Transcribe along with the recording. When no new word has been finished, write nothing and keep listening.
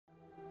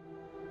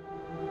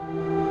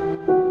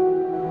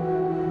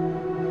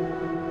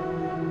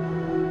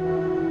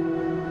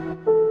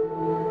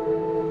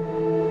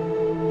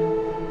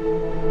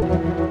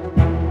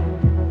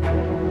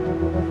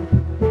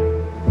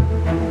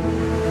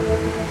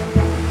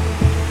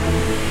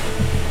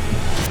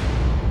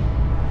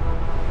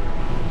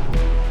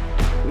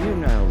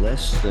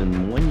less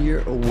than 1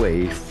 year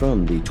away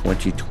from the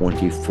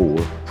 2024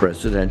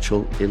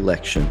 presidential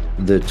election.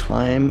 The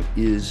time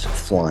is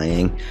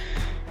flying.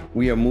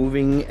 We are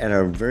moving at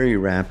a very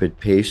rapid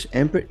pace,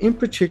 and in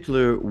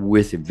particular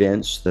with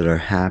events that are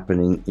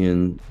happening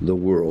in the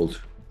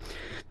world.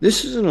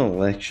 This is an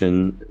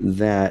election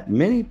that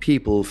many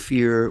people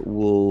fear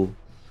will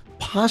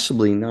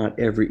possibly not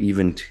ever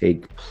even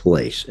take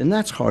place, and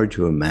that's hard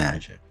to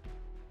imagine.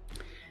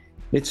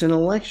 It's an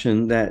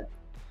election that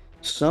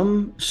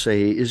some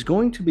say is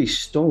going to be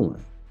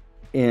stolen,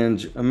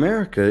 and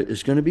America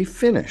is going to be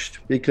finished,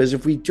 because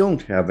if we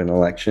don't have an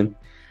election,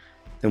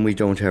 then we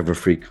don't have a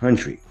free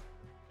country.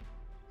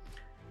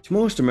 To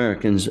most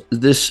Americans,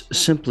 this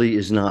simply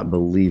is not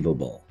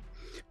believable.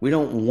 We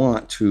don't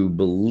want to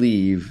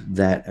believe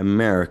that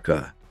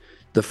America,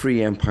 the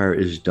free empire,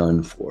 is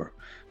done for.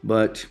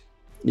 But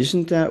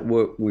isn't that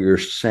what we're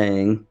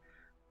saying?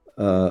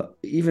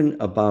 Even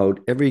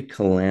about every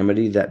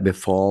calamity that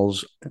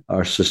befalls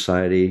our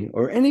society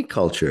or any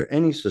culture,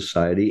 any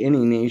society,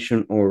 any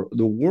nation, or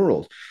the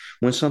world.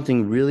 When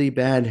something really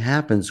bad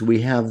happens,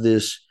 we have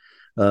this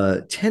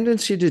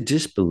tendency to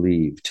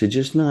disbelieve, to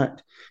just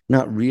not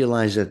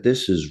realize that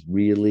this is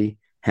really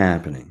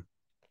happening.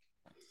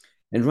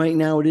 And right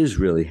now it is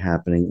really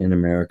happening in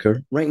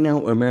America. Right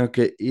now,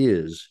 America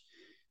is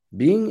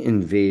being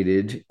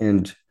invaded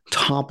and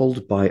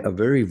toppled by a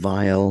very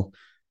vile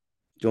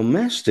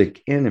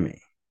domestic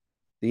enemy.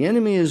 The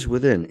enemy is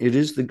within. It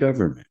is the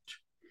government.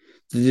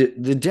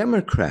 The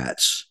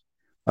Democrats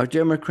are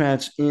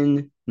Democrats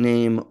in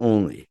name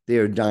only. They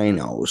are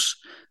dinos.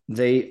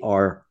 They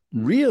are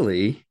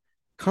really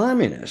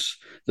communists.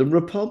 The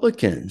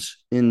Republicans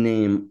in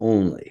name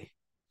only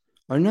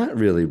are not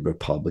really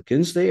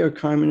Republicans. They are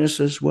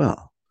communists as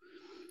well.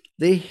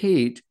 They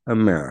hate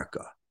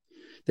America.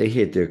 They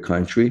hate their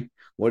country,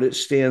 what it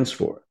stands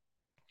for.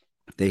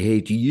 They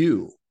hate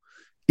you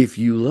if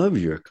you love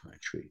your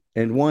country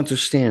and want to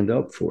stand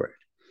up for it.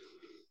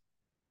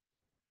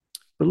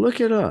 But look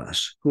at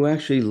us who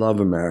actually love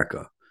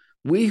America.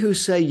 We who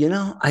say,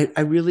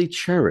 I really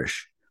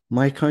cherish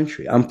my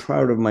country. I'm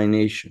proud of my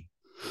nation.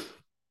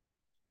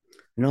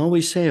 And all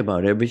we say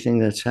about everything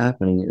that's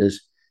happening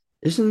is,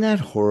 isn't that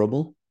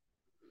horrible?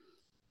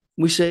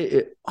 We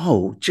say,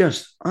 oh,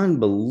 just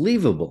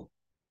unbelievable.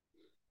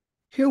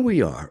 Here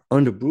we are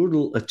under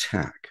brutal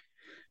attack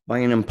by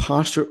an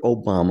imposter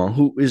Obama,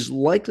 who is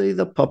likely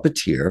the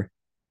puppeteer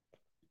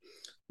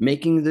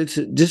making the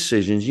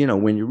decisions.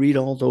 When you read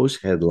all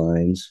those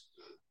headlines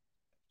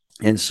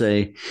and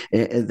say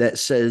that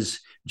says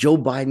Joe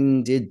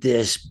Biden did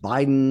this,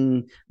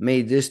 Biden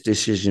made this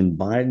decision,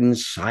 Biden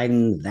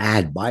signed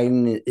that,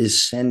 Biden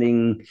is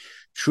sending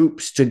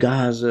troops to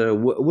Gaza,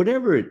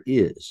 whatever it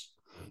is,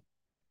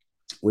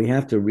 we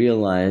have to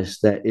realize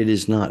that it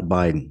is not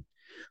Biden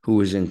who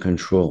is in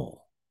control.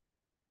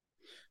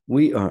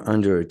 We are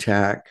under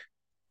attack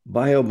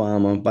by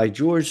Obama, by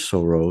George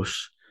Soros,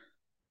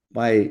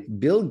 by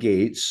Bill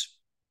Gates,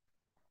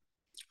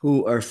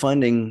 who are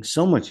funding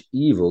so much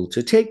evil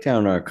to take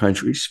down our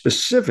country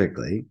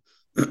specifically,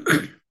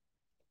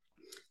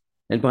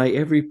 and by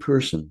every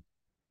person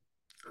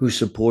who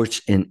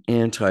supports an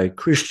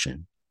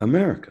anti-Christian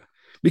America,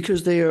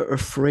 because they are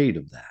afraid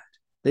of that.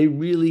 They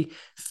really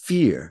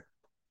fear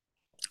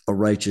a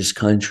righteous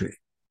country.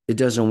 It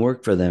doesn't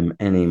work for them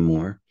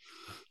anymore.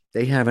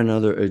 They have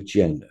another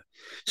agenda.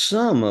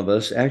 Some of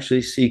us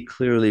actually see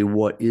clearly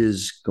what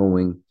is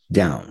going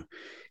down,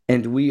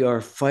 and we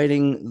are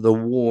fighting the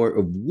war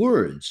of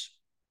words.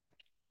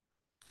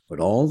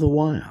 But all the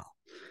while,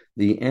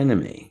 the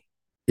enemy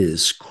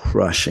is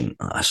crushing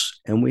us,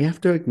 and we have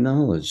to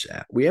acknowledge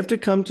that. We have to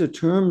come to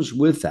terms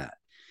with that,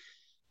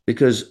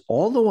 because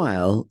all the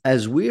while,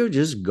 as we are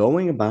just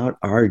going about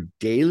our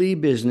daily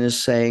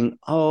business saying,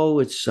 oh,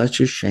 it's such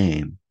a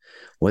shame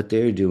what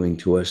they're doing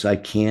to us, I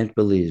can't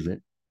believe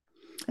it,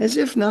 as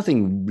if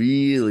nothing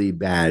really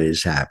bad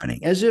is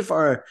happening, as if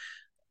our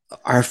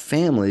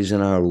families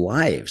and our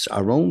lives,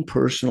 our own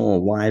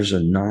personal lives,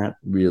 are not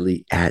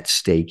really at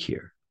stake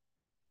here.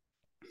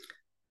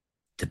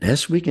 The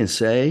best we can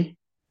say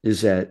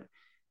is that,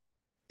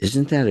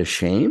 isn't that a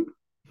shame?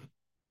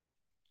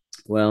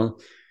 Well,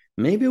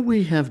 maybe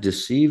we have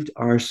deceived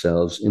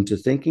ourselves into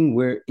thinking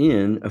we're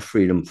in a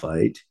freedom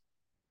fight,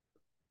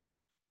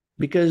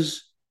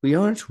 because we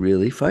aren't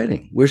really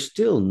fighting. We're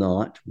still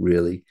not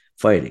really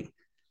fighting.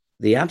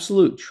 The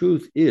absolute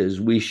truth is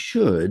we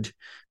should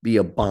be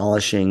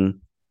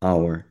abolishing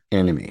our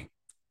enemy.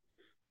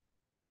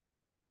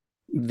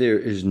 There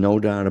is no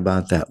doubt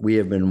about that. We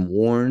have been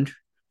warned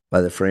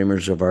by the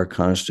framers of our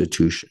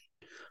Constitution.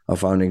 Our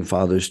founding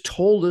fathers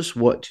told us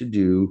what to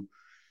do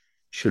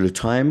should a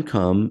time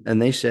come, and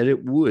they said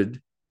it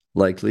would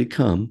likely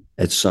come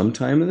at some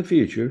time in the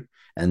future,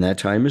 and that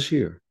time is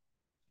here.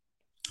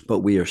 But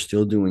we are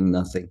still doing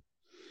nothing.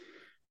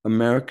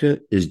 America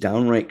is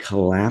downright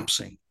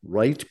collapsing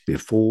right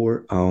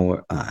before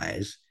our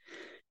eyes,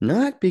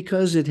 not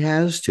because it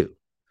has to.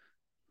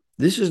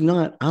 This is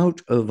not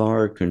out of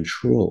our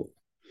control.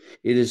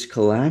 It is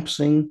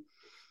collapsing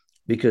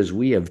because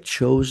we have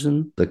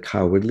chosen the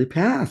cowardly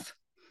path.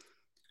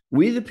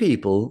 We, the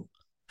people,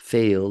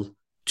 fail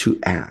to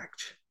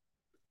act.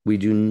 We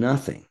do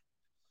nothing.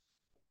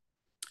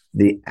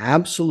 The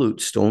absolute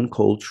stone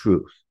cold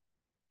truth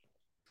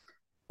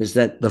is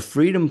that the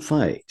freedom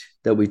fight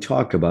that we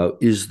talk about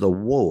is the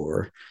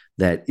war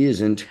that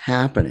isn't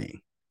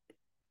happening.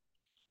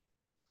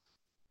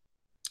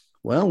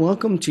 Well,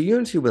 welcome to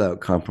Unity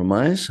Without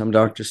Compromise. I'm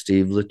Dr.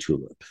 Steve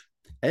LaTulippe.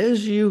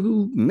 As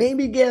you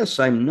maybe guess,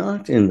 I'm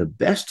not in the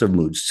best of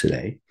moods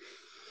today,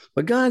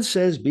 but God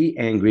says, be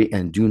angry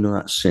and do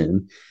not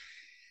sin.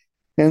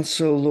 And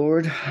so,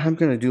 Lord, I'm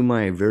going to do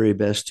my very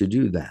best to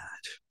do that.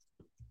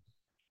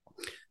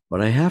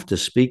 But I have to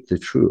speak the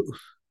truth.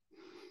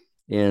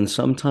 And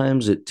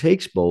sometimes it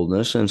takes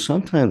boldness, and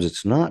sometimes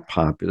it's not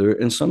popular,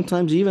 and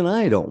sometimes even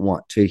I don't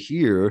want to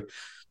hear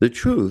the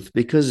truth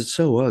because it's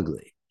so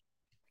ugly.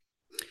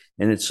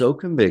 And it's so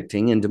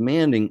convicting and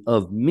demanding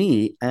of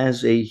me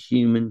as a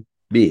human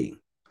being.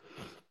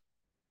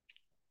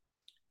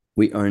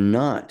 We are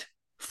not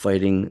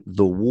fighting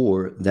the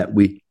war that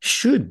we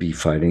should be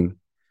fighting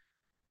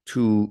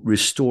to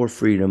restore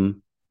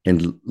freedom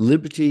and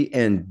liberty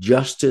and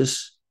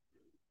justice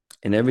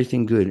and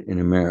everything good in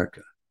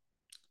America.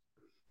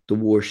 The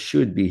war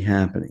should be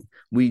happening.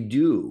 We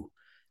do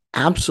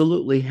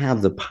absolutely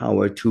have the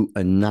power to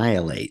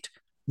annihilate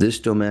this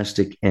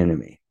domestic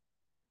enemy.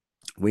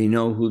 We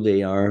know who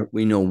they are.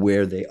 We know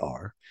where they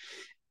are.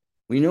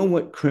 We know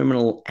what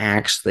criminal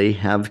acts they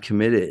have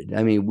committed.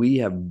 I mean, we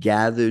have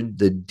gathered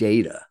the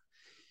data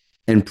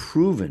and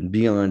proven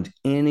beyond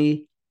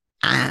any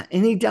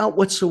doubt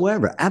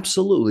whatsoever.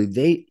 Absolutely,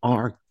 they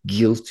are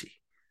guilty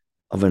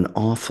of an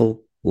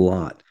awful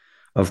lot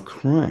of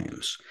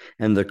crimes.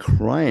 And the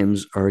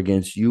crimes are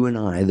against you and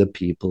I, the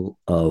people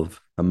of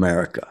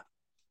America.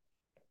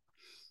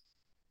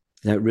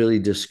 That really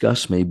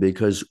disgusts me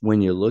because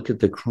when you look at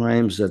the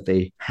crimes that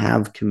they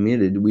have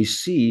committed, we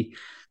see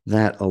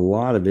that a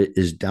lot of it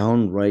is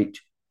downright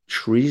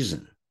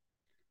treason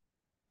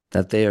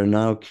that they are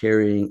now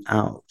carrying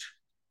out.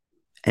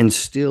 And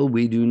still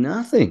we do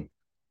nothing.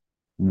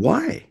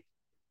 Why?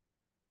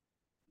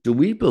 Do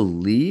we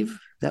believe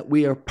that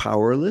we are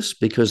powerless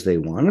because they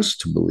want us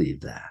to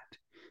believe that?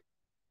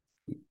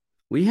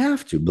 We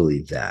have to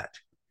believe that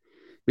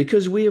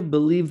because we have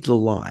believed the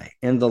lie.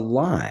 And the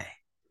lie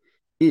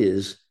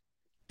is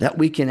that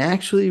we can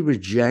actually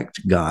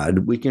reject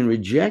God. We can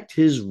reject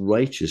his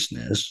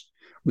righteousness.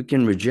 We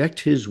can reject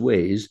his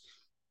ways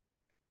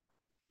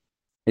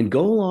and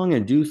go along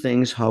and do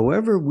things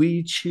however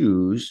we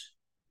choose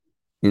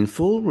in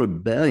full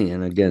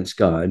rebellion against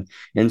God.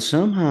 And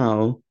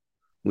somehow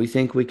we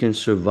think we can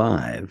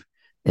survive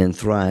and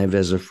thrive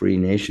as a free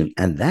nation.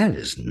 And that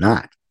is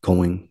not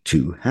going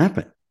to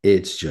happen.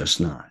 It's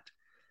just not.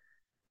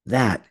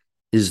 That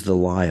is the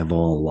lie of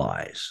all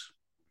lies.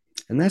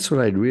 And that's what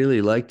I'd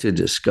really like to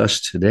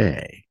discuss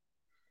today.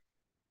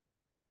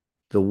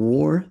 The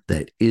war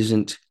that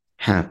isn't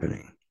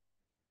happening.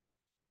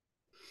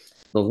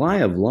 The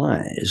lie of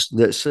lies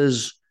that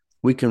says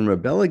we can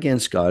rebel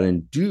against God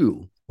and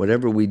do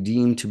whatever we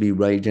deem to be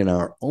right in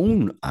our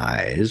own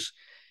eyes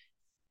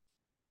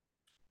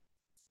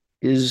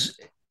is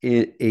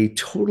a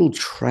total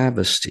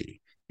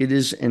travesty. It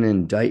is an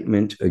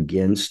indictment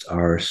against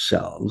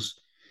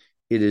ourselves.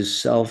 It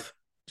is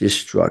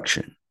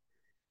self-destruction.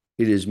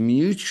 It is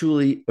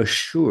mutually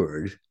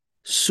assured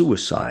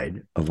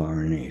suicide of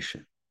our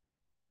nation.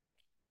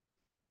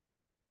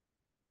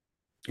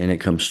 And it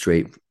comes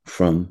straight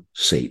from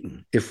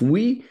Satan. If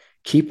we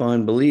keep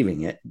on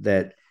believing it,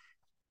 that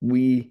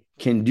we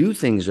can do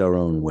things our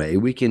own way,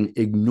 we can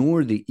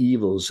ignore the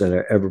evils that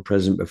are ever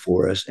present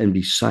before us and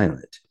be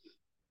silent,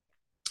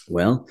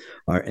 well,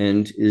 our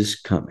end is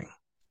coming.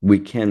 We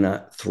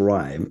cannot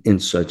thrive in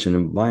such an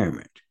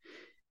environment.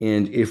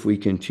 And if we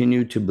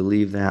continue to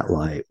believe that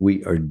lie,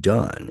 we are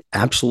done,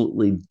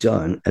 absolutely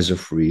done as a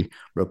free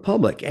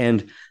republic.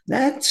 And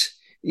that's,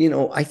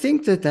 I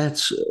think that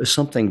that's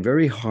something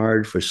very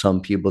hard for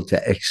some people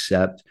to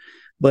accept,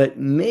 but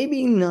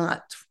maybe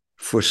not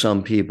for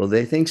some people.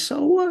 They think,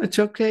 so what? It's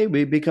okay.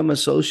 We become a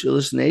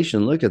socialist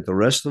nation. Look at the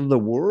rest of the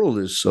world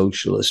is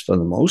socialist for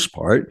the most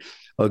part.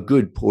 A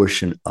good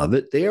portion of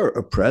it. They are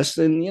oppressed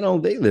and,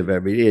 they live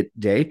every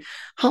day.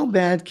 How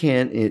bad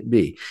can it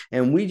be?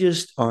 And we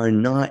just are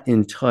not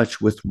in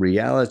touch with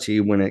reality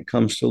when it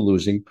comes to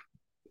losing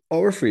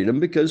our freedom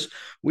because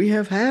we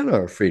have had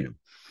our freedom.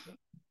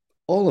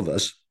 All of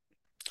us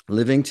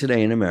living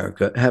today in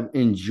America have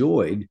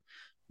enjoyed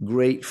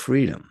great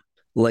freedom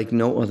like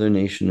no other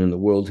nation in the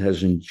world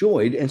has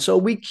enjoyed. And so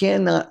we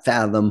cannot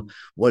fathom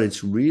what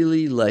it's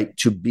really like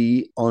to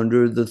be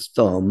under the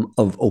thumb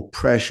of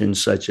oppression,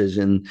 such as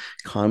in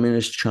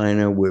communist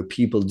China, where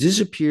people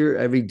disappear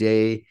every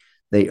day.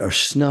 They are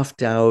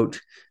snuffed out.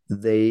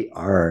 They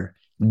are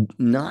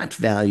not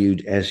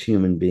valued as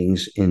human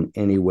beings in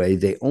any way.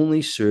 They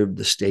only serve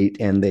the state,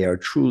 and they are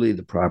truly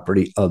the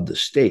property of the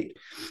state.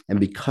 And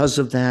because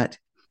of that,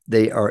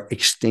 they are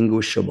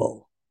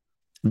extinguishable,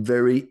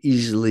 very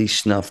easily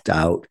snuffed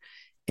out,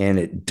 and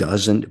it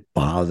doesn't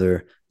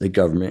bother the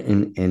government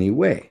in any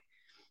way.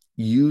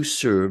 You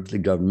serve the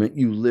government,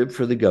 you live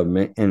for the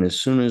government, and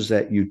as soon as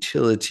that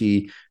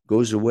utility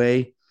goes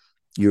away,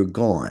 you're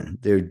gone.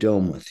 They're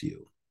done with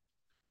you.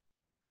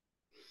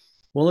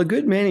 Well, a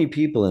good many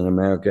people in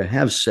America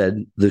have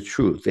said the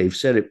truth. They've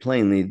said it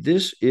plainly.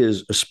 This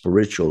is a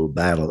spiritual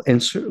battle,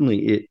 and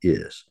certainly it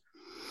is.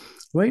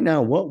 Right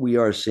now, what we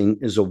are seeing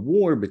is a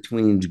war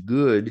between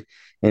good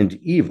and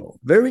evil.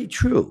 Very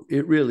true.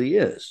 It really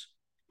is.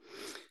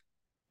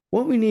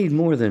 What we need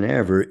more than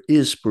ever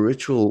is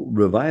spiritual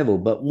revival.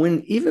 But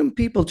when even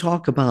people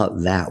talk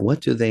about that,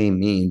 what do they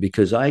mean?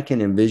 Because I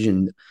can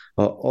envision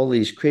all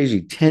these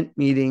crazy tent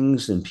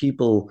meetings and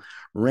people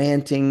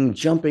ranting,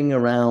 jumping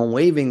around,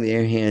 waving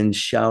their hands,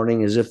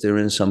 shouting as if they're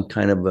in some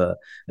kind of a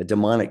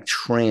demonic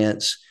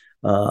trance.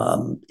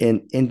 And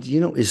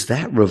is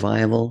that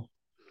revival?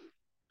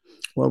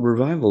 Well,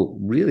 revival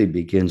really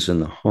begins in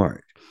the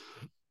heart.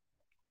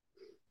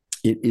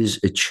 It is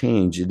a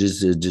change. It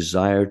is a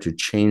desire to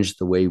change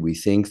the way we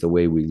think, the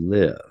way we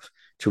live,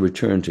 to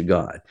return to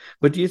God.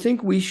 But do you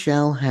think we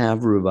shall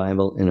have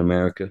revival in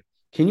America?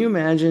 Can you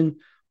imagine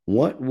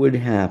what would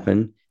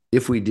happen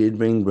if we did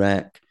bring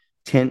back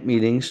tent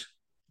meetings,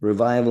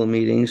 revival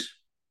meetings?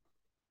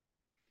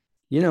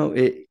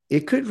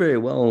 It could very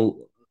well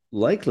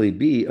likely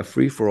be a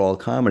free-for-all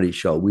comedy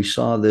show. We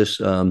saw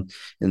this in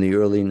the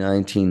early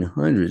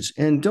 1900s.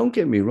 And don't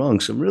get me wrong,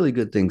 some really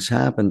good things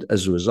happened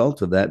as a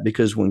result of that,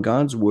 because when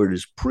God's word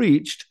is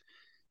preached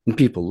and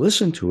people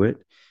listen to it,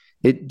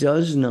 it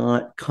does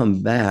not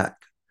come back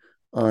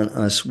on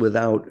us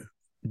without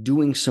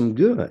doing some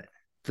good,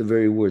 the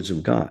very words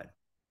of God.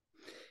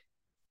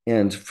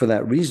 And for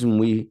that reason,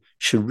 we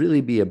should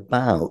really be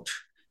about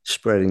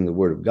spreading the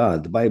word of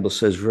God. The Bible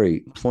says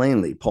very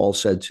plainly, Paul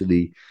said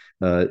to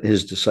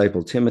his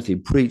disciple Timothy,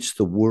 preach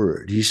the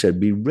word. He said,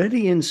 be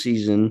ready in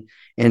season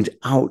and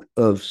out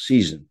of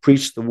season.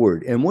 Preach the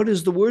word. And what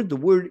is the word? The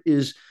word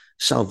is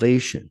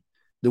salvation.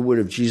 The word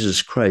of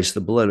Jesus Christ,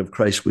 the blood of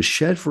Christ was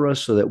shed for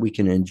us so that we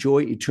can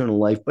enjoy eternal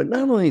life. But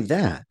not only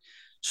that,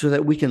 so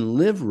that we can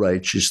live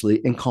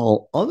righteously and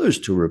call others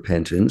to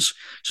repentance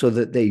so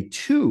that they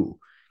too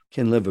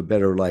can live a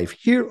better life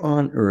here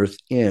on earth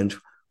and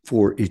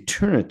for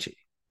eternity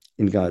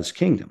in God's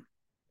kingdom.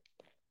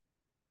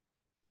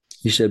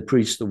 He said,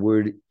 preach the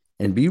word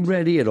and be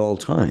ready at all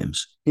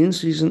times, in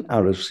season,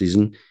 out of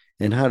season.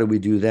 And how do we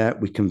do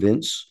that? We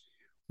convince,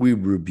 we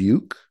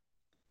rebuke,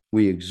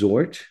 we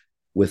exhort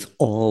with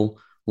all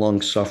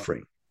long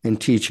suffering and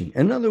teaching.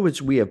 In other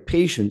words, we have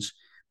patience,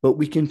 but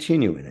we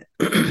continue in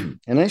it.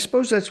 And I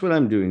suppose that's what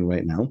I'm doing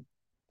right now.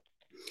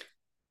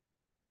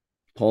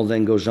 Paul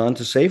then goes on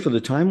to say, for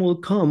the time will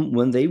come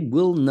when they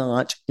will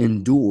not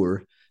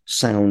endure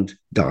sound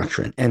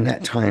doctrine. And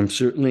that time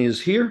certainly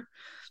is here.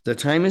 The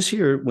time is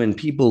here when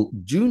people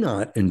do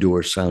not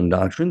endure sound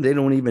doctrine. They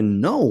don't even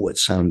know what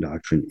sound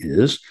doctrine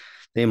is.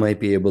 They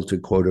might be able to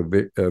quote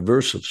a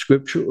verse of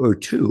scripture or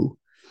two,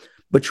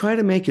 but try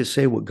to make it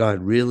say what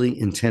God really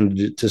intended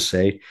it to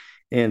say.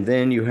 And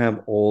then you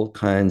have all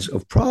kinds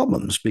of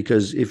problems,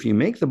 because if you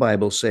make the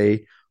Bible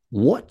say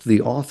what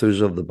the authors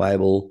of the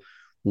Bible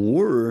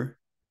were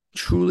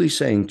truly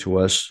saying to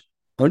us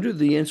under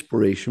the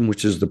inspiration,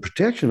 which is the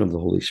protection of the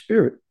Holy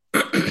Spirit,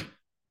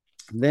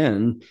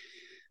 then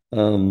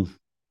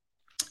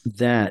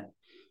that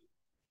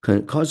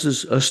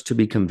causes us to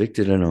be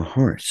convicted in our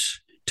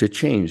hearts, to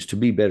change, to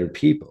be better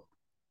people.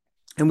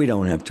 And we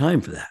don't have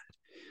time for that.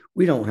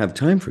 We don't have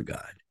time for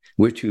God.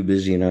 We're too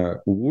busy in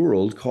our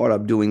world, caught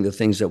up doing the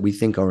things that we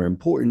think are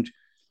important,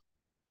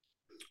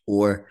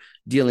 or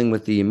dealing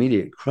with the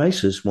immediate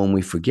crisis when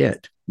we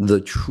forget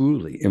the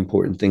truly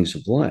important things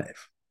of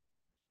life.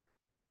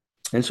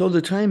 And so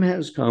the time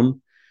has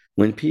come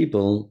when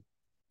people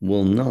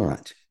will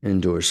not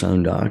endure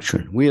sound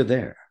doctrine. We are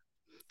there.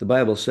 The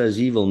Bible says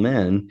evil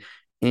men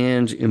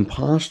and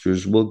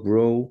impostors will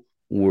grow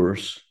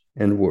worse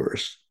and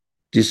worse,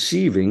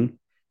 deceiving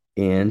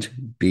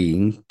and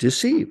being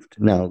deceived.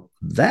 Now,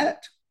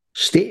 that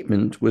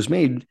statement was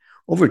made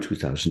over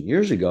 2,000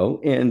 years ago,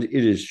 and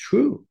it is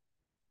true.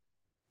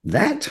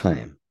 That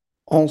time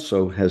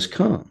also has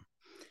come.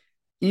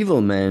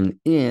 Evil men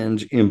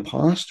and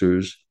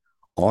impostors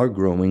are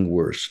growing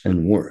worse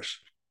and worse.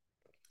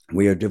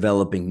 We are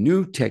developing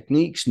new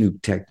techniques, new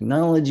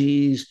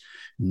technologies,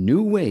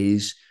 new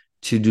ways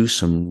to do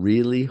some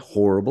really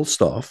horrible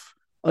stuff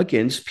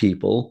against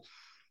people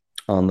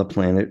on the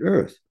planet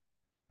Earth.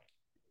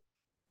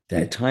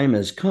 That time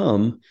has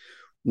come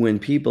when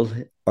people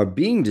are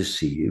being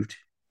deceived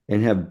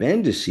and have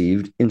been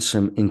deceived in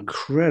some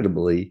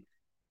incredibly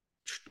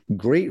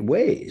great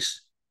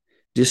ways.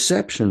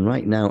 Deception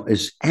right now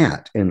is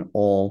at an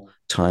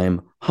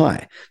all-time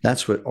high.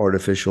 That's what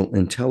artificial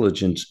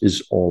intelligence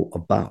is all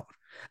about.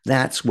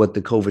 That's what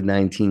the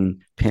COVID-19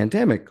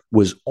 pandemic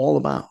was all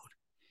about.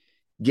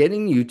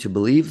 Getting you to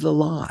believe the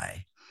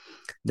lie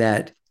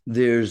that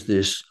there's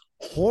this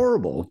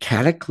horrible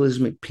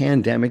cataclysmic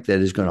pandemic that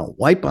is going to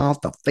wipe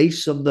out the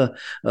face of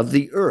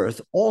the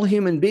earth, all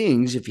human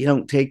beings, if you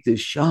don't take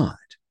this shot.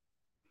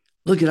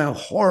 Look at how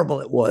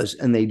horrible it was.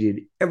 And they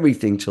did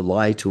everything to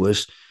lie to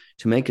us,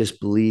 to make us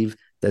believe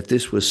that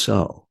this was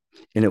so.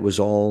 And it was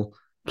all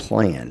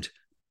planned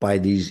by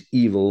these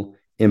evil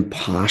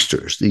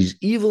imposters, these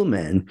evil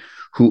men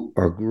who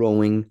are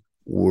growing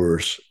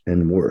worse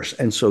and worse.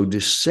 And so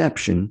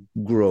deception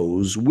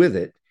grows with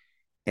it.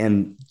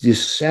 And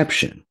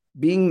deception,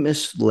 being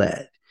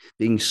misled,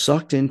 being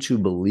sucked into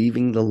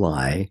believing the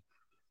lie,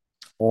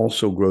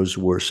 also grows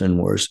worse and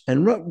worse.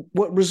 And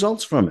what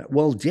results from it?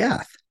 Well,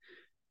 death.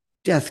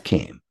 Death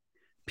came.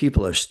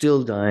 People are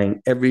still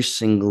dying every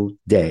single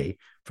day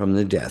from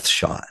the death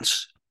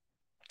shots,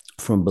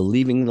 from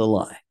believing the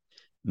lie.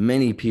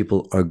 Many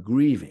people are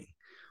grieving.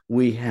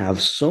 We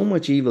have so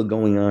much evil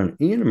going on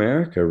in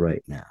America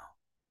right now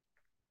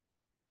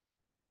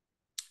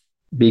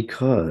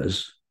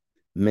because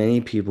many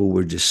people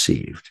were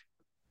deceived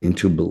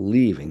into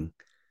believing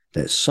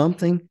that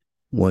something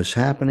was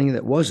happening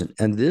that wasn't.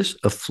 And this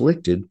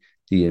afflicted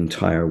the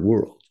entire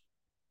world.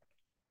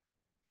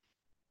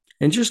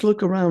 And just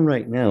look around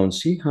right now and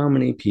see how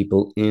many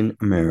people in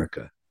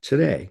America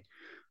today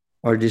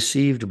are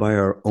deceived by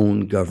our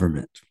own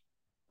government.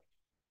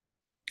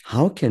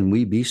 How can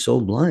we be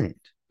so blind?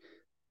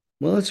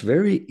 Well, it's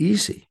very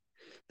easy.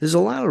 There's a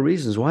lot of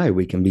reasons why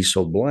we can be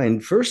so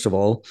blind. First of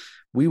all,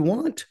 we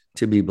want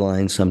to be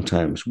blind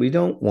sometimes. We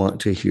don't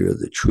want to hear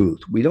the truth.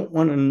 We don't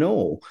want to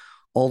know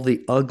all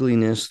the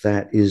ugliness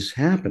that is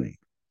happening.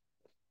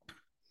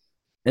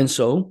 And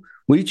so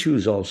we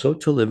choose also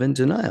to live in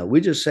denial.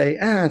 We just say,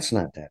 it's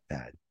not that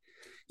bad.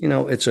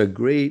 It's a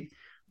great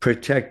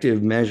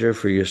protective measure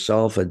for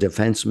yourself, a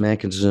defense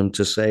mechanism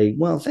to say,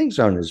 well, things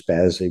aren't as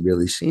bad as they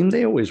really seem.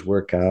 They always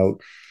work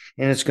out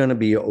and it's going to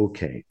be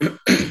okay.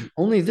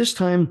 Only this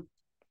time,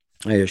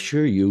 I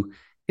assure you,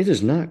 it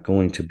is not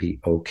going to be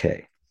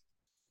okay.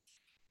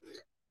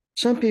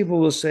 Some people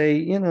will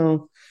say,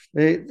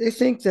 they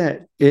think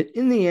that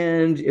in the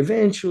end,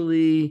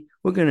 eventually,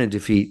 we're going to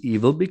defeat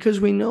evil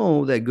because we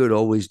know that good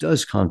always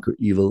does conquer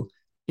evil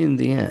in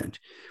the end.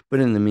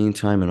 But in the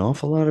meantime, an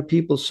awful lot of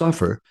people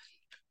suffer,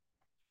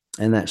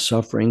 and that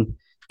suffering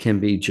can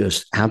be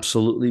just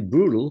absolutely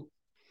brutal,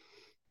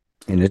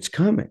 and it's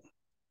coming.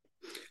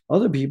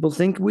 Other people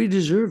think we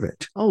deserve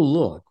it. Oh,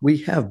 look, we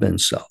have been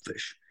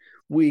selfish.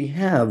 We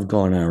have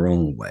gone our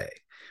own way.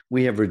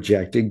 We have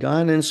rejected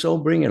God, and so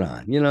bring it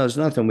on. There's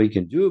nothing we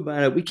can do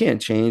about it. We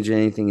can't change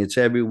anything. It's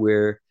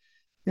everywhere.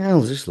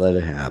 I'll just let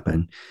it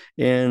happen.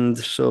 And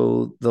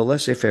so the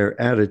laissez-faire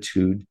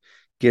attitude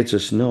gets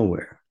us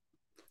nowhere.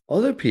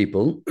 Other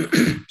people,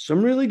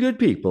 some really good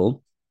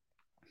people,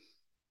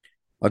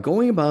 are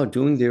going about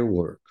doing their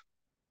work,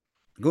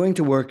 going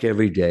to work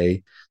every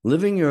day,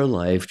 living your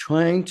life,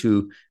 trying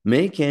to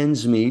make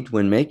ends meet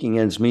when making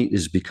ends meet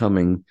is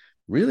becoming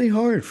really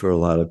hard for a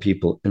lot of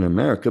people in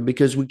America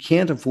because we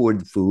can't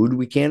afford food,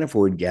 we can't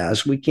afford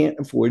gas, we can't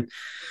afford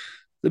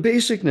the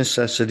basic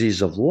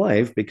necessities of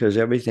life because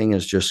everything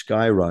has just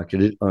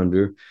skyrocketed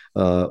under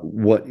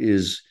what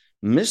is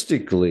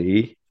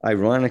mystically,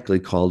 ironically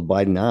called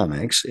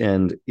Bidenomics,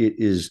 and it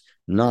is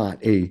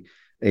not a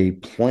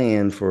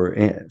plan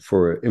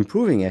for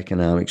improving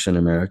economics in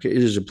America.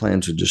 It is a plan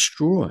to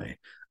destroy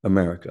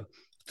America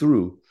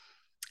through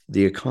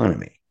the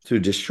economy, through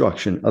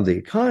destruction of the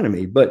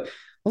economy. But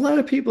a lot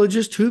of people are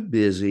just too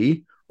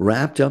busy,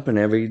 wrapped up in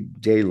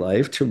everyday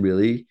life to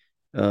really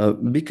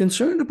be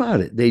concerned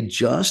about it. They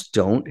just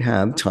don't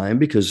have time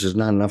because there's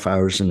not enough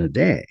hours in a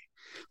day.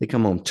 They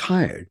come home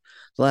tired.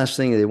 The last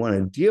thing they want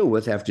to deal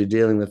with after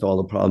dealing with all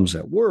the problems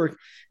at work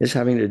is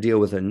having to deal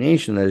with a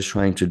nation that is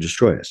trying to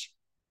destroy us.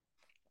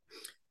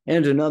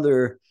 And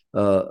another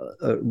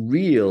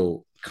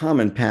real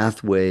common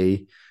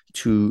pathway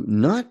to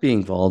not be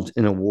involved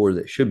in a war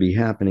that should be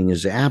happening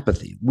is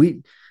apathy.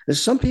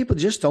 Some people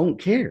just don't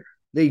care.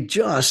 They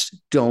just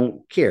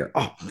don't care.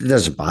 Oh, it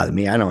doesn't bother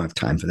me. I don't have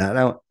time for that.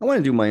 I want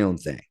to do my own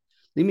thing.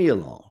 Leave me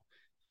alone.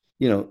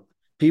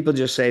 People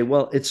just say,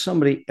 well, it's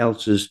somebody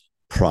else's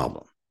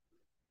problem.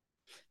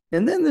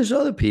 And then there's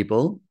other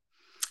people,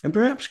 and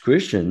perhaps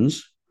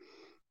Christians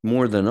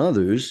more than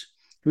others,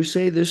 who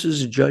say this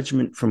is a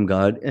judgment from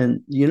God.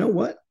 And you know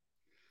what?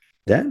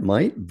 That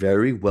might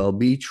very well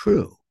be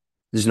true.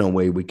 There's no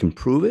way we can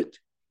prove it,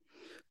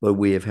 but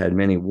we have had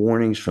many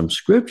warnings from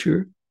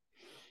Scripture,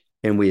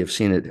 and we have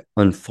seen it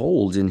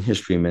unfold in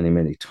history many,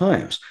 many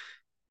times.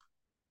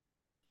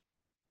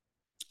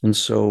 And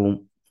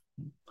so,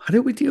 how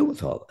do we deal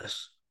with all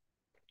this?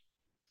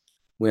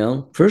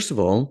 Well, first of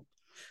all,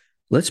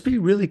 let's be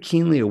really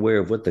keenly aware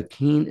of what the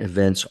keen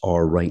events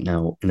are right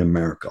now in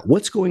America.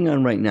 What's going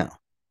on right now?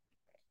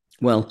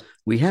 Well,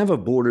 we have a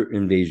border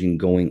invasion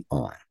going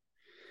on.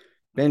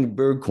 Ben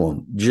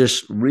Bergquam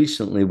just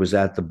recently was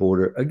at the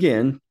border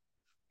again,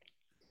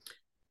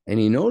 and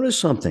he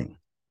noticed something.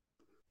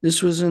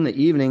 This was in the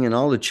evening, and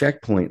all the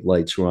checkpoint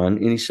lights were on,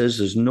 and he says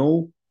there's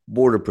no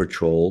border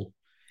patrol,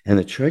 and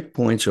the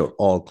checkpoints are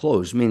all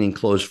closed, meaning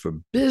closed for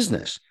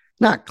business,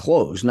 not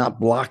closed, not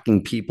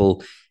blocking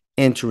people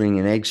entering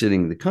and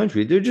exiting the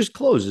country. They're just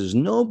closed. There's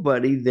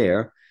nobody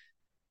there.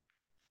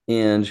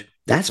 And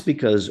That's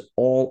because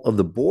all of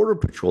the Border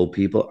Patrol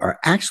people are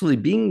actually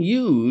being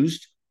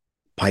used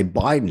by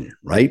Biden,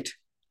 right?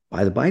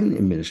 By the Biden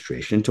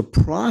administration to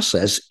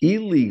process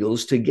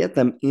illegals to get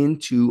them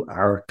into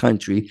our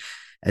country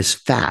as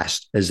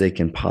fast as they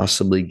can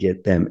possibly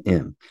get them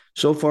in.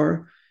 So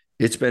far,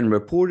 it's been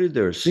reported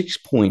there are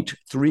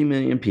 6.3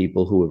 million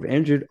people who have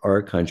entered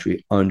our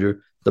country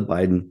under the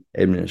Biden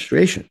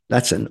administration.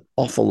 That's an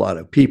awful lot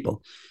of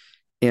people.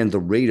 And the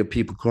rate of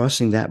people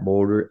crossing that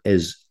border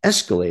is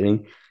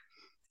escalating.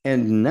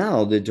 And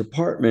now the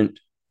Department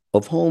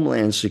of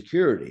Homeland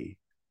Security,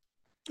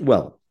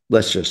 well,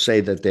 let's just say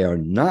that they are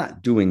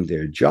not doing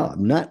their job.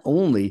 Not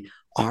only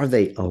are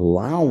they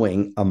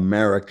allowing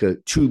America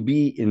to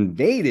be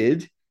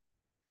invaded,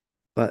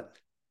 but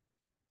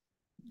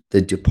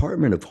the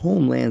Department of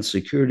Homeland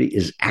Security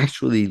is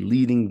actually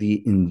leading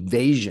the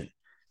invasion.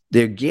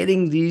 They're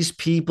getting these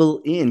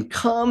people in.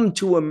 Come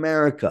to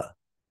America,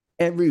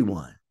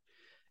 everyone.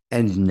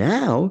 And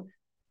now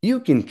you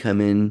can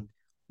come in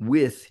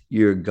with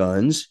your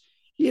guns.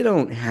 You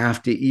don't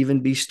have to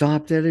even be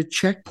stopped at a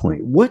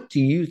checkpoint. What do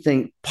you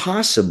think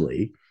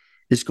possibly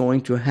is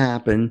going to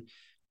happen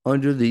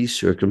under these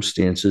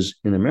circumstances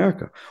in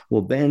America?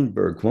 Well, Ben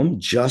Bergquam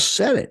just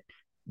said it.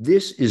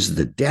 This is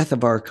the death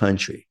of our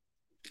country.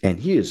 And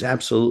he is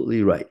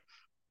absolutely right.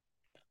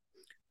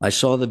 I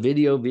saw the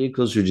video.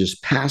 Vehicles are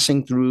just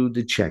passing through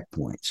the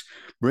checkpoints.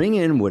 Bring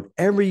in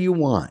whatever you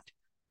want: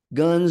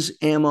 guns,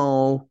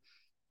 ammo,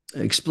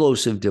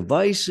 explosive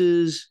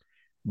devices.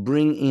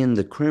 Bring in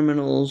the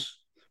criminals.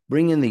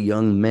 Bring in the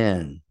young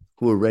men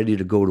who are ready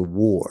to go to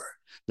war,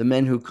 the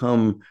men who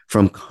come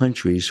from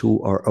countries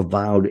who are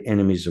avowed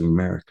enemies of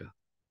America.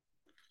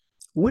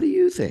 What do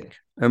you think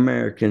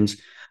Americans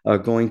are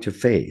going to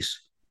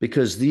face?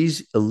 Because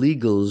these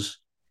illegals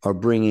are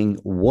bringing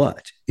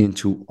what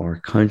into our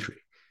country?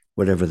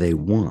 Whatever they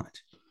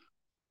want.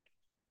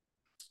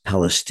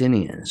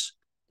 Palestinians,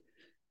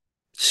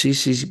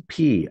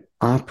 CCP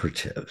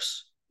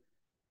operatives,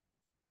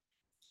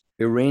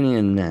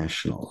 Iranian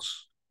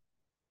nationals,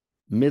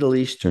 Middle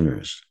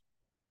Easterners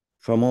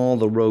from all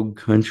the rogue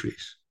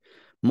countries,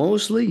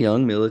 mostly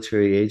young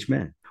military age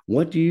men.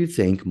 What do you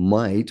think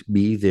might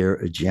be their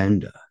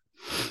agenda?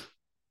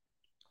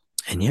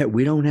 And yet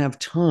we don't have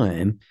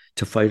time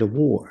to fight a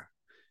war.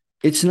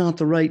 It's not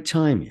the right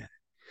time yet.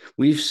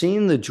 We've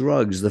seen the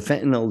drugs, the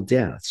fentanyl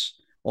deaths,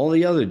 all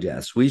the other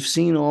deaths. We've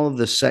seen all of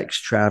the sex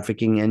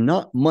trafficking, and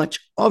not much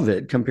of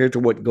it compared to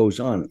what goes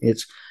on.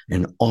 It's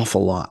an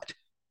awful lot.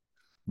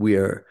 We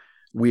are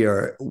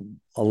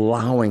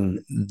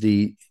allowing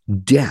the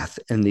death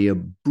and the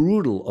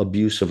brutal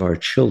abuse of our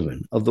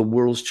children, of the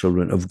world's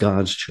children, of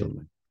God's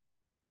children.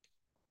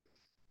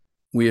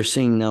 We are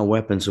seeing now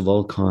weapons of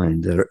all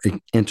kinds that are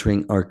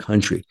entering our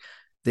country.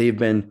 They've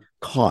been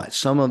caught.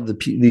 Some of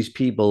these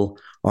people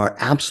are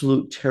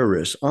absolute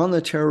terrorists on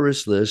the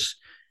terrorist list,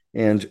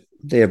 and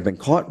they have been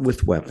caught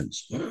with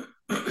weapons.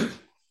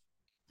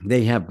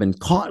 They have been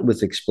caught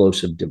with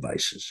explosive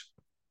devices.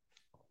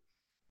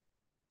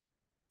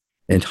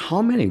 And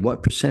how many,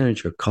 what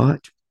percentage are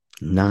caught?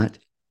 Not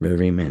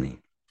very many.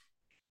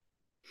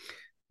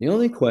 The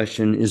only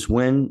question is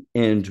when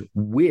and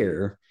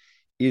where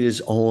it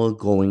is all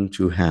going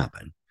to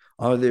happen.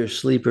 Are there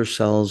sleeper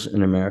cells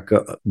in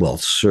America? Well,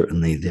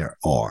 certainly there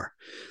are.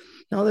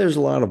 Now, there's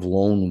a lot of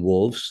lone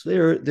wolves.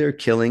 They're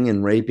killing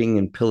and raping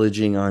and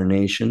pillaging our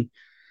nation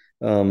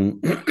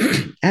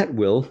at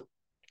will,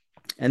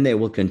 and they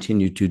will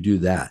continue to do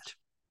that.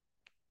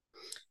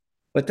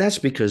 But that's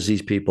because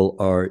these people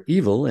are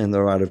evil and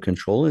they're out of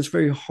control. It's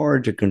very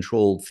hard to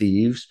control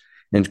thieves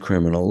and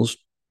criminals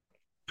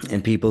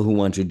and people who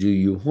want to do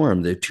you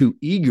harm. They're too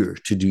eager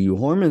to do you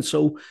harm. And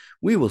so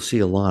we will see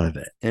a lot of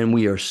it. And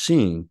we are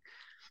seeing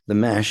the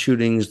mass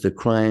shootings, the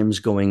crimes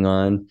going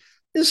on.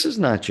 This is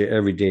not your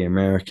everyday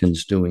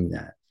Americans doing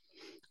that.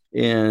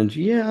 And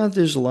yeah,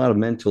 there's a lot of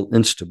mental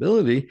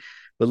instability,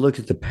 but look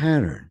at the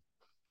pattern.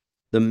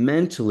 The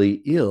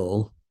mentally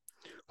ill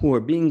who are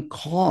being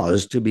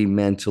caused to be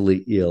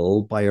mentally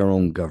ill by our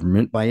own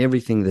government, by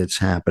everything that's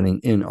happening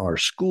in our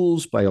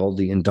schools, by all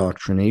the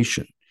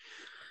indoctrination.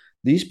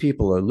 These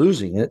people are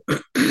losing it,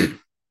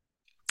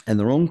 and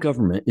their own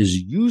government is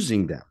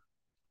using them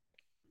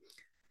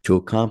to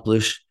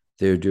accomplish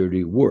their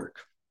dirty work.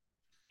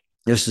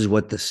 This is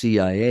what the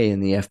CIA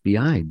and the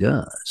FBI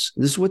does.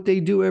 This is what they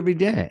do every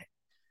day.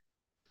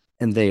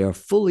 And they are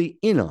fully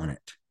in on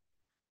it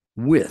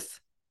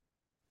with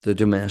the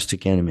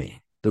domestic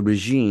enemy, the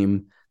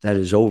regime that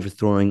is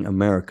overthrowing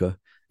America,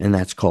 and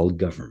that's called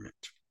government.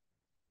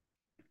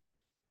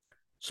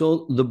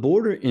 So the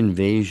border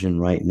invasion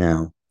right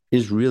now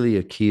is really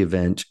a key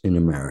event in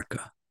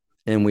America,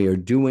 and we are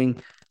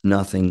doing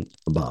nothing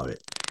about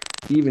it.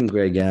 Even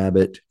Greg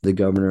Abbott, the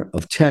governor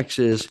of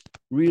Texas,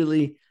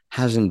 really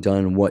hasn't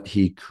done what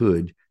he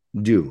could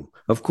do.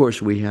 Of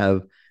course, we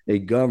have a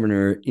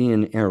governor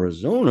in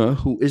Arizona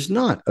who is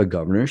not a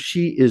governor.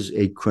 She is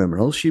a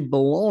criminal. She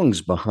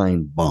belongs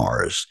behind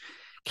bars.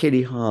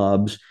 Katie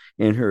Hobbs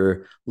and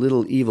her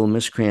little evil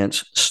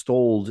miscreants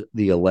stole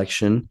the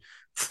election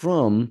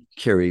from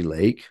Kari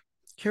Lake.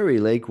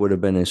 Carrie Lake would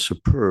have been a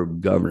superb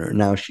governor.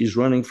 Now she's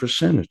running for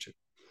senator.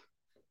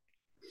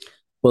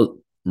 Well,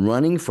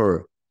 running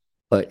for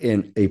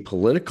in a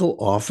political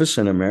office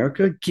in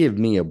America, give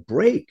me a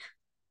break.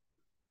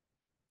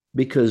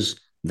 Because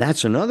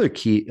that's another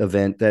key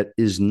event that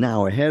is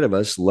now ahead of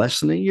us, less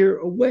than a year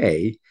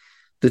away,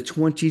 the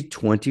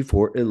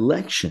 2024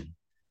 election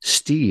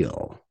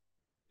steal.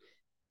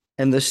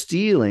 And the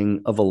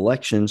stealing of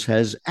elections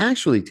has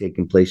actually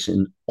taken place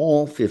in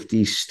all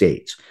 50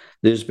 states.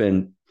 There's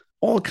been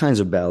all kinds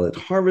of ballot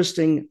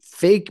harvesting,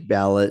 fake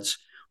ballots.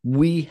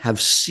 We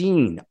have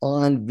seen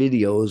on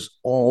videos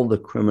all the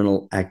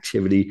criminal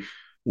activity.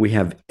 We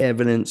have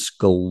evidence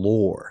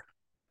galore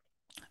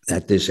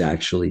that this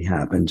actually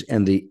happened,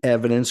 and the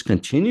evidence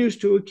continues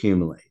to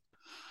accumulate.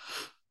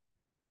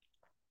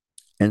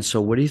 And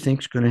so, what do you think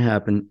is going to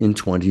happen in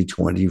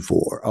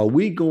 2024? Are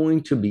we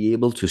going to be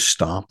able to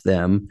stop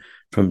them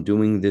from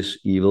doing this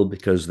evil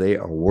because they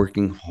are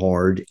working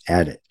hard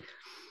at it?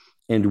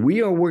 And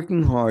we are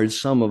working hard,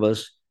 some of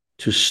us,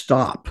 to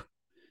stop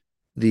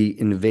the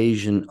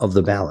invasion of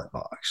the ballot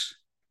box.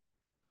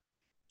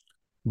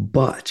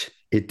 But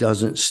it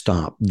doesn't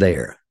stop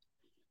there.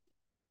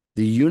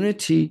 The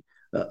unity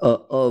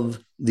of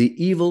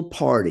the evil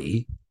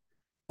party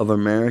of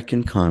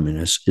American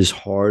communists is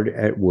hard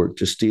at work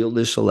to steal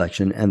this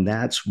election. And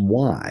that's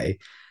why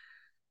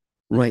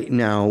right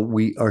now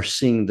we are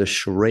seeing the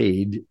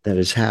charade that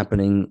is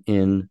happening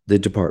in the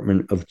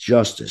Department of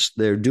Justice.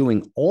 They're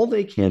doing all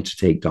they can to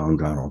take down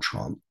Donald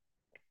Trump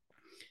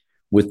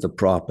with the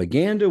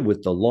propaganda,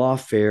 with the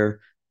lawfare.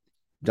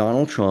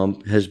 Donald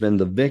Trump has been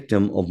the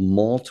victim of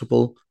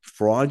multiple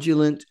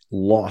fraudulent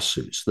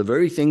lawsuits. The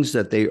very things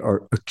that they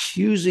are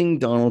accusing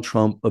Donald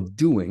Trump of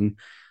doing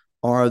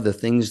are the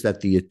things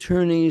that the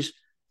attorneys,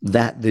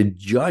 that the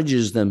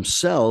judges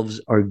themselves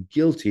are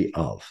guilty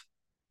of.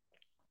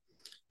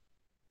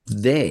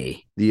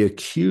 They, the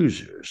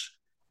accusers,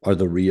 are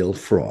the real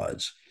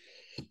frauds.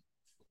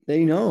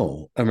 They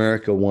know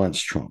America wants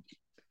Trump.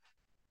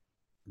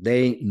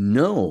 They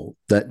know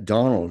that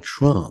Donald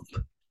Trump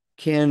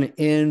can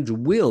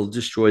and will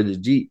destroy the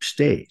deep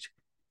state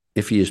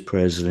if he is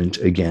president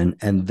again,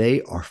 and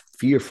they are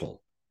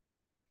fearful.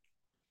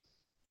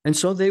 And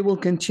so they will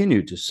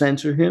continue to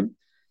censor him,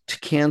 to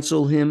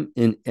cancel him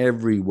in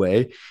every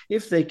way.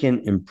 If they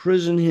can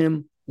imprison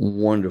him,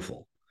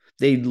 wonderful.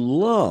 They'd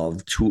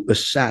love to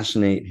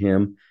assassinate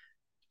him,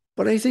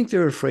 but I think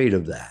they're afraid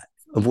of that,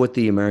 of what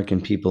the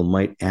American people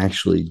might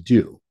actually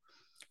do.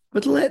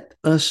 But let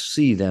us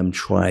see them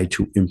try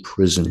to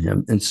imprison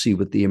him and see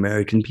what the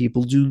American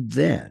people do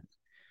then.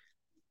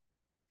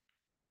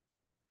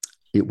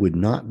 It would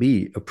not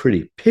be a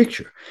pretty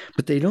picture,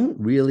 but they don't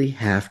really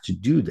have to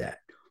do that.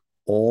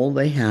 All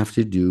they have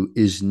to do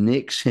is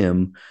nix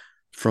him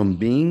from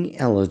being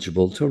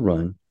eligible to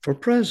run for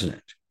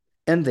president.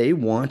 And they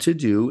want to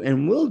do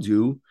and will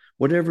do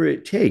whatever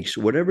it takes,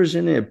 whatever's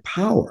in their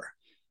power.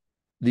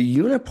 The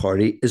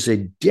Uniparty is a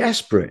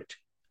desperate,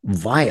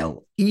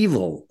 vile,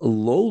 evil,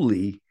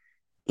 lowly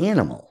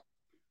animal.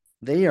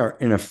 They are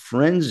in a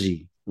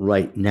frenzy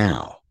right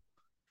now.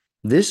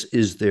 This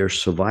is their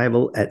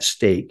survival at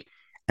stake,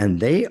 and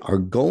they are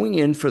going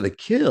in for the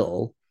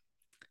kill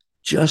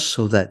just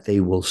so that they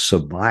will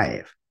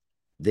survive.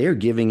 They're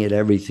giving it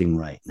everything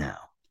right now.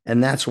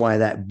 And that's why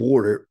that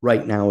border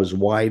right now is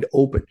wide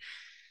open.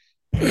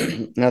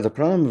 Now, the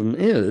problem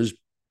is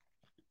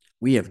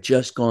we have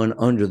just gone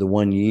under the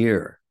 1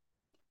 year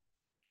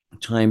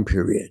time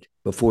period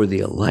before the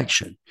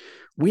election.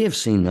 We have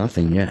seen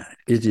nothing yet.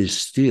 It is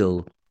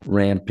still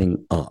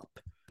ramping up.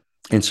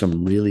 And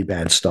some really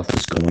bad stuff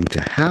is going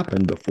to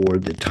happen before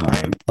the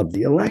time of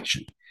the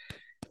election.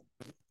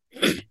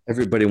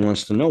 Everybody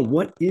wants to know,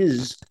 what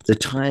is the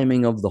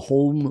timing of the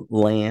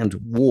homeland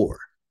war?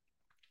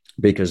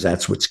 Because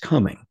that's what's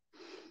coming.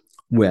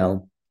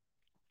 Well,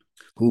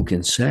 who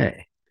can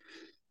say?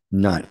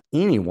 Not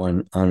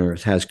anyone on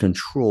earth has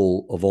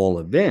control of all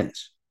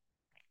events.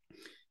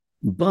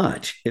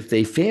 But if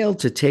they fail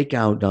to take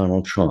out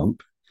Donald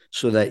Trump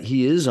so that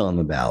he is on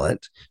the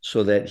ballot,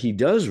 so that he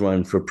does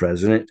run for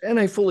president, and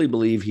I fully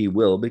believe he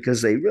will,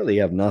 because they really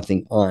have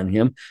nothing on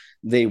him.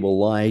 They will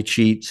lie,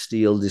 cheat,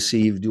 steal,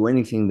 deceive, do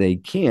anything they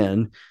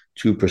can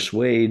to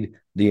persuade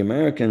the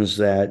Americans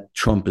that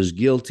Trump is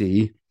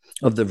guilty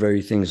of the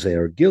very things they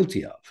are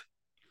guilty of.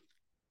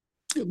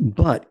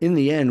 But in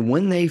the end,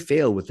 when they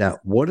fail with that,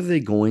 what are they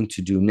going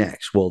to do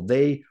next? Well,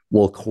 they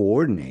will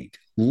coordinate,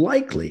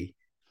 likely,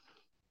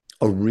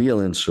 a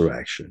real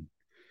insurrection,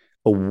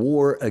 a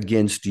war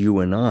against you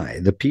and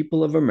I, the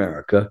people of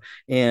America.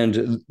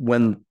 And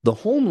when the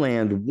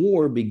Homeland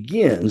War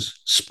begins,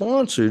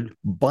 sponsored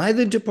by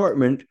the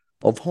Department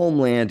of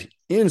Homeland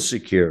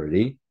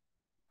Insecurity,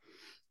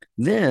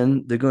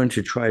 then they're going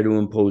to try to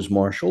impose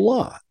martial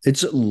law.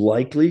 It's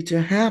likely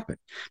to happen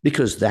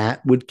because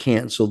that would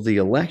cancel the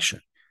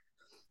election.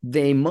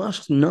 They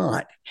must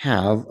not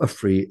have a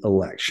free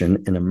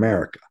election in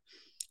America.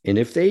 And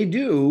if they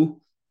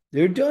do,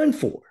 they're done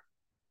for.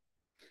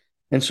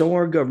 And so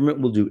our government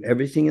will do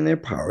everything in their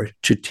power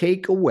to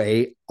take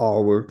away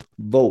our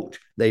vote.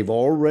 They've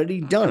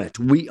already done it.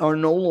 We are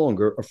no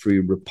longer a free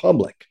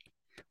republic.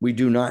 We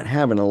do not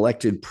have an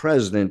elected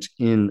president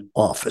in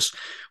office.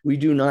 We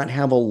do not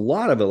have a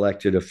lot of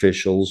elected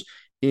officials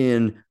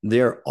in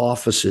their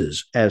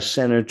offices as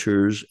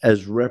senators,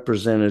 as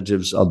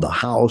representatives of the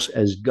House,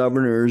 as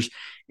governors,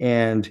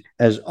 and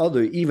as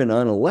other, even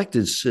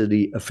unelected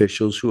city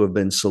officials who have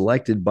been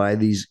selected by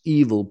these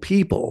evil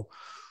people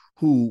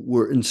who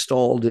were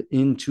installed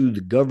into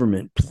the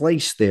government,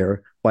 placed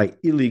there by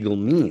illegal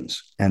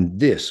means. And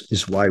this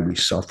is why we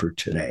suffer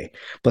today.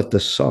 But the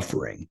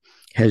suffering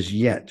has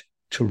yet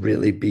to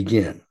really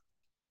begin.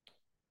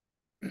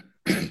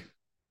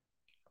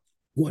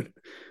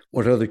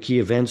 What other key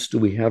events do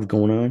we have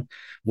going on?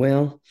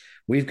 Well,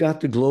 we've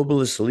got the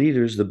globalist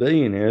leaders, the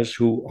billionaires,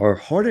 who are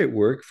hard at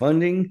work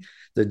funding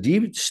the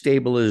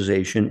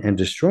destabilization and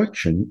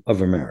destruction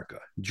of America.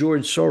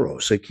 George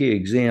Soros, a key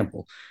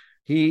example.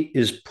 He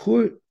is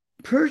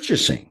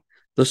purchasing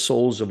the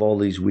souls of all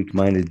these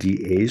weak-minded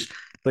DAs,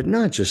 but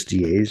not just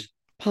DAs,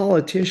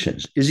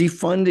 politicians. Is he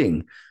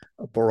funding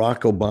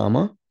Barack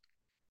Obama?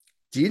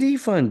 Did he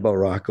fund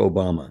Barack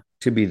Obama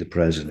to be the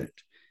president?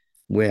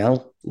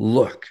 Well,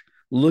 look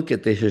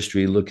at the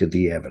history, look at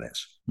the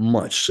evidence.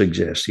 Much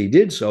suggests he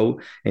did so,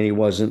 and he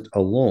wasn't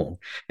alone.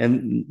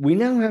 And we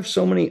now have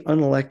so many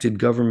unelected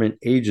government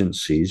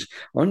agencies,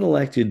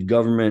 unelected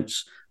government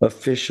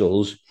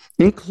officials,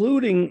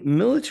 including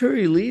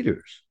military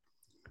leaders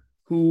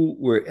who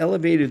were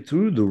elevated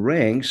through the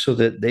ranks so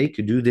that they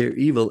could do their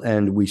evil.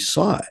 And we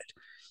saw it.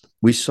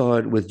 We saw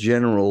it with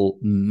General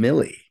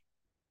Milley,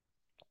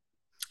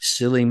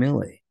 Silly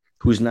Milley,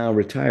 who's now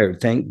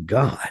retired, thank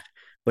God.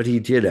 But he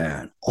did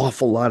an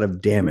awful lot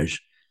of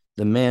damage.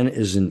 The man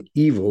is an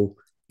evil,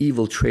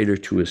 evil traitor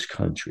to his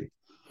country.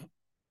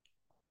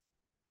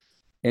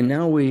 And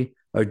now we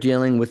are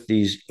dealing with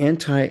these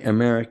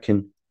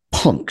anti-American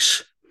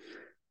punks,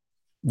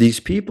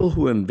 these people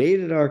who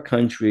invaded our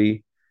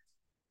country,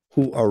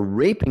 who are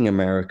raping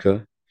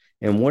America.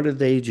 And what did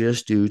they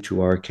just do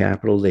to our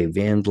capital? They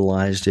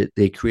vandalized it.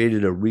 They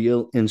created a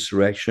real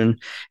insurrection.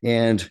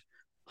 And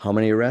how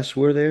many arrests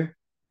were there?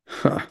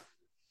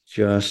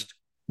 Just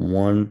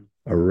one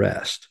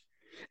arrest.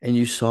 And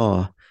you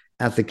saw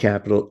at the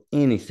Capitol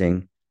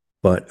anything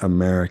but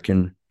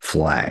American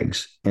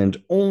flags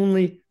and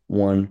only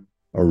one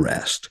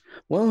arrest.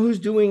 Well, who's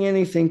doing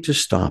anything to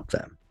stop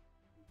them?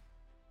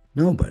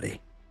 Nobody.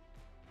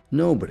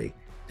 Nobody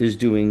is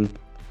doing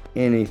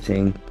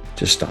anything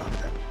to stop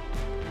them.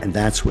 And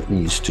that's what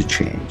needs to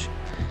change.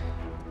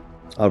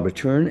 I'll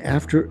return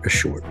after a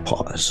short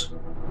pause.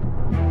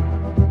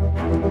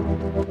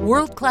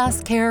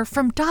 World-class care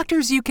from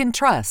doctors you can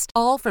trust,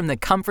 all from the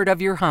comfort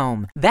of your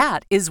home.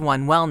 That is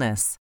One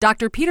Wellness.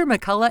 Dr. Peter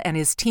McCullough and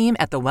his team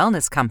at The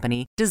Wellness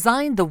Company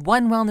designed the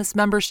One Wellness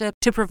membership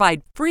to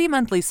provide free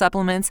monthly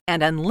supplements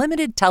and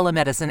unlimited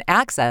telemedicine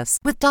access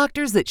with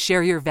doctors that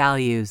share your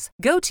values.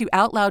 Go to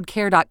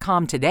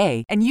OutLoudCare.com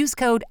today and use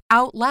code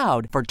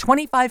OUTLOUD for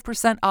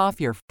 25%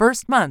 off your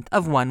first month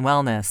of One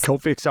Wellness.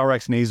 Cofix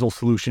RX Nasal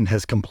Solution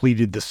has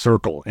completed the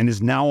circle and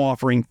is now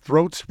offering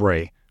throat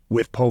spray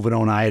with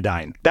povidone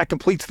iodine. That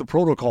completes the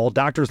protocol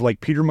doctors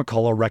like Peter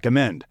McCullough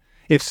recommend.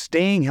 If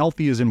staying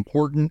healthy is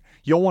important,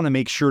 you'll want to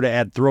make sure to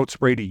add throat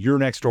spray to your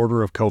next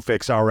order of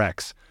Cofix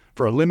RX.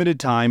 For a limited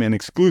time and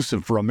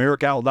exclusive for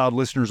America Out Loud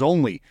listeners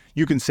only,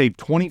 you can save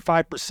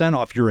 25%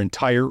 off your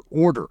entire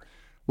order.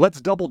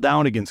 Let's double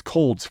down against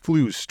colds,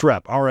 flus,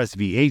 strep,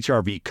 RSV,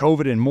 HRV,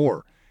 COVID, and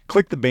more.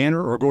 Click the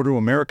banner or go to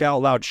America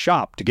Out Loud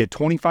shop to get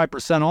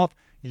 25% off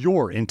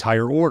your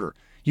entire order.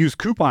 Use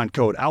coupon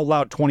code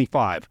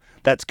OUTLOUD25.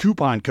 That's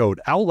coupon code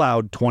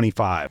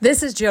OUTLOUD25.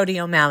 This is Jody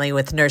O'Malley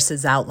with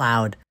Nurses Out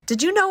Loud.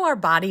 Did you know our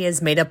body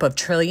is made up of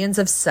trillions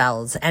of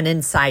cells, and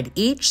inside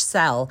each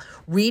cell,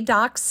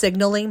 redox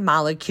signaling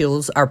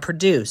molecules are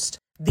produced?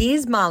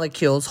 These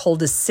molecules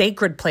hold a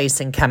sacred place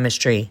in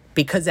chemistry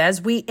because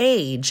as we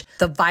age,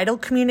 the vital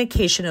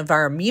communication of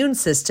our immune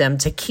system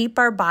to keep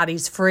our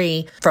bodies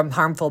free from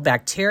harmful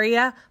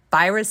bacteria,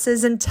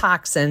 viruses, and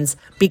toxins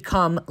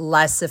become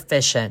less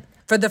efficient.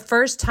 For the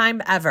first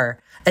time ever,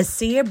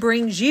 ASEA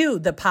brings you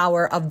the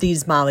power of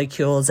these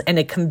molecules in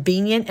a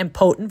convenient and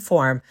potent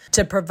form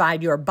to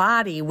provide your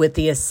body with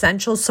the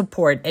essential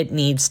support it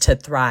needs to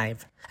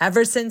thrive.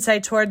 Ever since I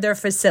toured their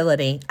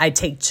facility, I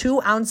take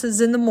 2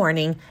 ounces in the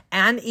morning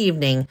and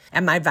evening,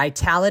 and my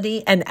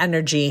vitality and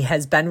energy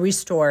has been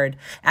restored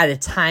at a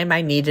time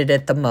I needed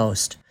it the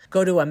most.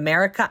 Go to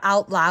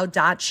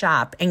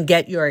AmericaOutloud.shop and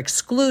get your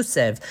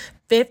exclusive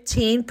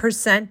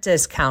 15%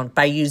 discount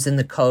by using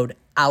the code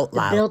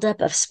OUTLOUD. The buildup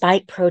of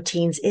spike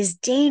proteins is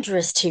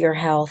dangerous to your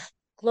health.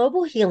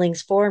 Global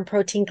Healing's Foreign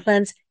Protein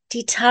Cleanse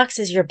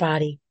detoxes your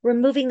body,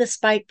 removing the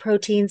spike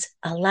proteins,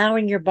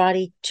 allowing your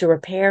body to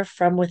repair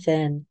from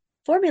within.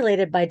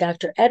 Formulated by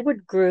Dr.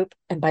 Edward Group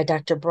and by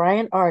Dr.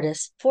 Brian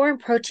Ardis, Foreign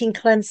Protein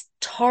Cleanse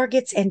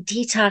targets and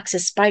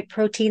detoxes spike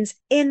proteins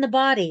in the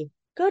body.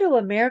 Go to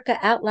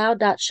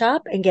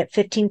AmericaOutloud.shop and get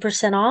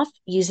 15% off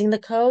using the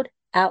code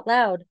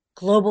OUTLOUD.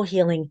 Global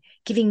healing,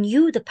 giving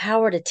you the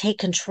power to take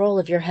control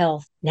of your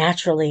health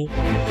naturally.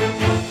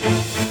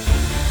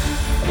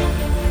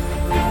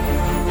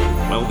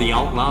 Well, the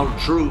Out Loud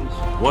Truth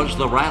was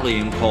the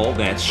rallying call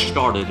that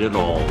started it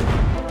all.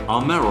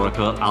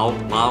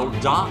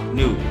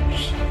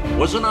 AmericaOutloud.news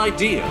was an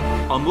idea,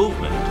 a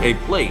movement, a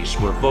place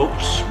where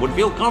folks would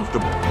feel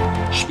comfortable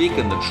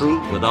speaking the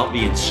truth without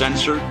being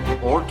censored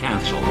or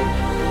canceled.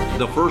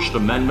 The First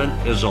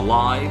Amendment is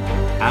alive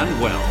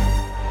and well.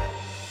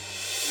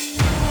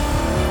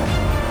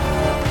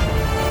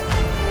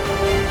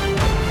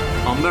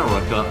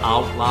 America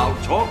Out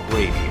Loud Talk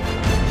Radio.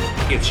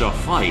 It's a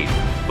fight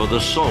for the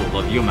soul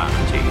of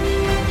humanity.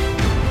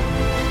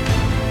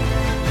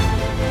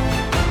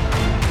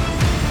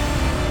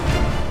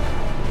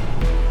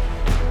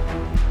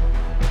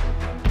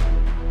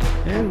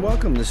 And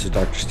welcome. This is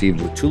Dr. Steve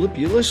LaTulippe.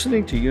 You're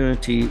listening to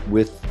Unity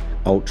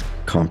Without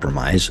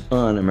Compromise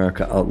on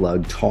America Out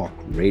Loud Talk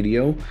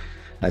Radio.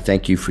 I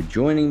thank you for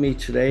joining me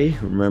today.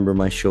 Remember,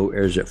 my show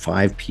airs at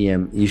 5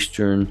 p.m.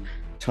 Eastern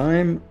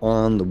Time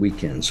on the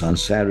weekends, on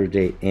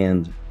Saturday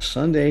and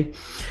Sunday.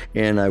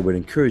 And I would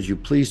encourage you,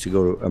 please, to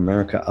go to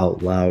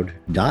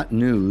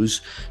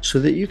AmericaOutloud.news so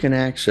that you can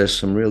access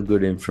some real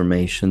good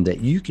information that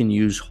you can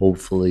use,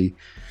 hopefully,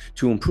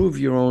 to improve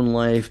your own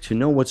life, to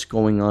know what's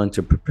going on,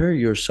 to prepare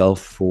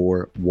yourself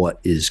for what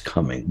is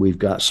coming. We've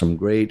got some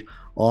great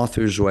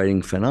authors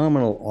writing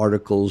phenomenal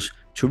articles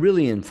to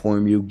really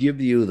inform you, give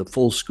you the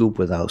full scoop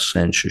without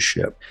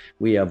censorship.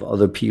 We have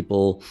other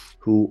people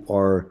who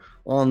are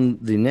on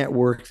the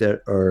network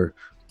that are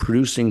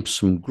producing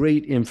some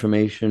great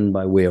information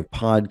by way of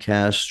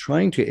podcasts,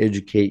 trying to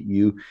educate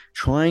you,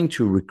 trying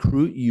to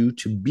recruit you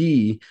to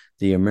be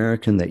the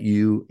American that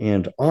you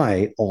and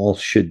I all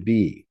should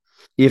be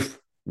if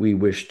we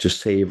wish to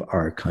save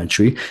our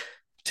country.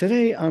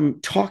 Today,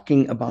 I'm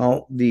talking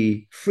about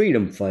the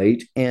freedom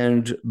fight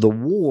and the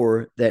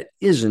war that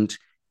isn't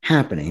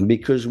happening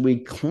because we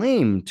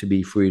claim to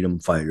be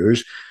freedom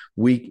fighters.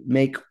 We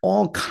make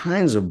all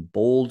kinds of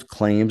bold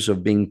claims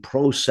of being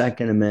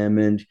pro-Second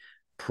Amendment,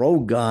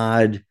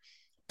 pro-God,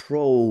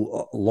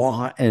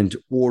 pro-law and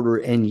order,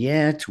 and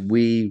yet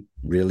we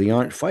really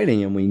aren't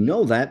fighting. And we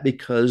know that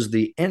because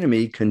the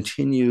enemy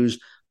continues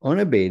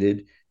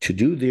unabated to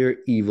do their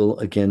evil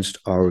against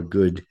our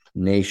good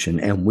nation.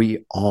 And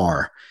we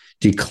are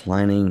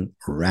declining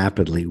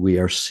rapidly. We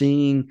are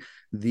seeing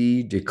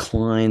the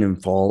decline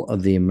and fall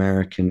of the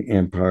American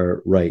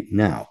empire right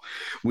now.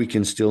 We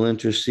can still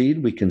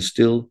intercede, we can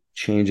still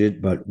change it,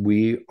 but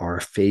we are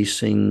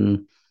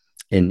facing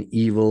an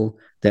evil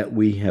that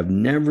we have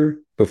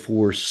never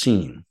before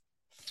seen.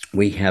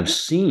 We have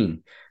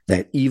seen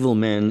that evil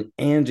men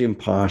and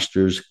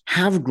imposters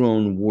have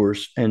grown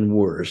worse and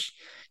worse,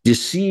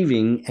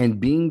 deceiving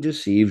and being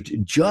deceived,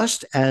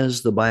 just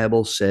as the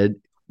Bible said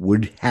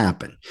would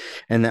happen.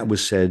 And that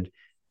was said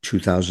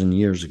 2,000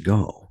 years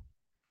ago.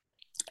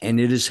 And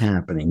it is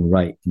happening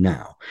right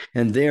now.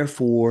 And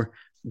therefore,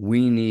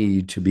 we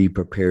need to be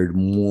prepared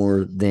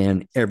more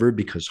than ever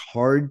because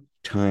hard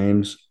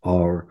times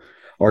are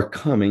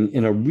coming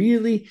in a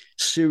really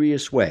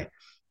serious way.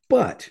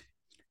 But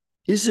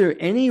is there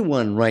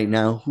anyone right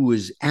now who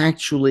is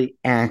actually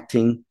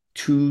acting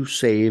to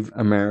save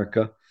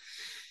America?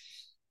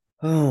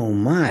 Oh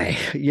my,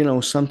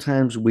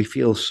 sometimes we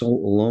feel so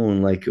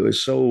alone, like it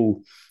was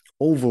so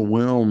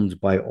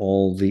overwhelmed by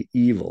all the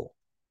evil.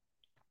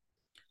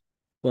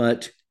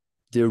 But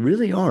there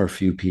really are a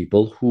few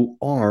people who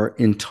are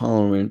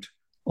intolerant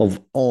of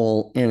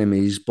all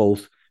enemies,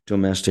 both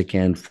domestic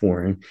and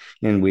foreign.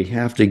 And we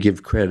have to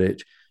give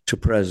credit to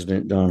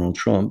President Donald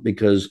Trump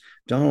because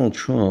Donald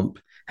Trump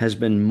has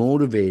been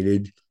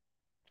motivated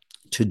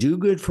to do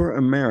good for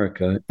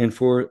America and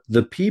for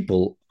the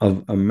people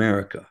of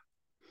America.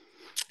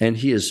 And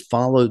he has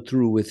followed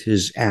through with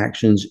his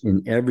actions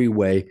in every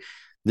way.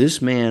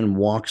 This man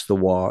walks the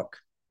walk.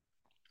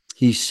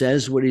 He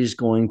says what he's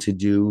going to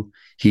do.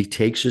 He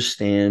takes a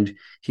stand.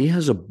 He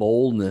has a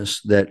boldness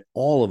that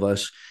all of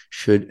us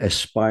should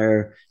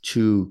aspire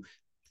to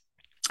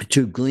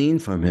glean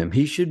from him.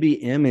 He should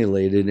be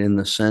emulated in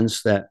the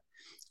sense that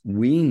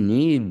we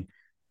need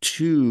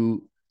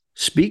to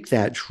speak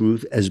that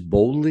truth as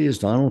boldly as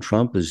Donald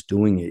Trump is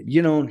doing it.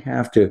 You don't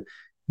have to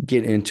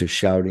get into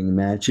shouting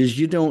matches.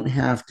 You don't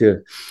have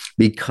to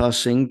be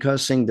cussing.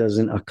 Cussing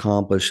doesn't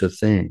accomplish a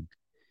thing.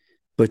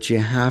 But you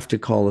have to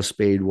call a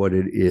spade what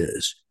it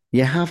is.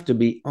 You have to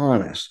be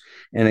honest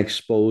and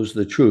expose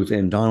the truth.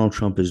 And Donald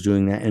Trump is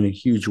doing that in a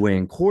huge way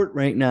in court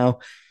right now.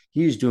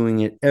 He's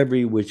doing it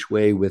every which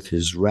way with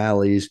his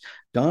rallies.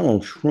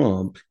 Donald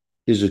Trump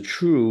is a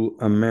true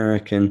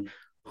American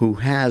who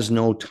has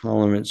no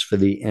tolerance for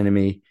the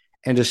enemy,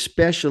 and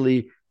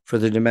especially for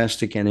the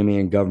domestic enemy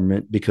and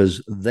government,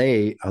 because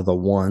they are the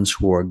ones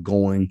who are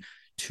going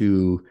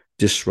to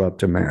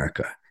disrupt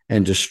America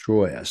and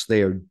destroy us.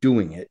 They are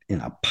doing it in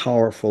a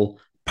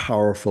powerful,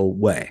 powerful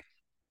way.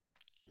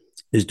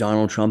 Is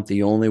Donald Trump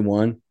the only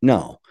one?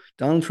 No.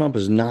 Donald Trump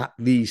is not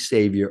the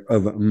savior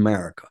of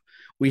America.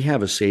 We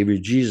have a Savior,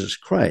 Jesus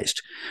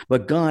Christ.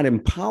 But God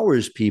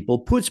empowers people,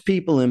 puts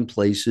people in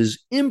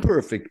places,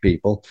 imperfect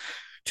people,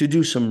 to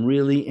do some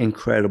really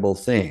incredible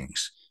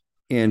things.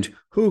 And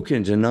who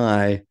can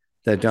deny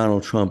that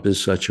Donald Trump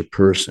is such a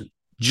person?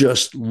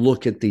 Just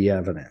look at the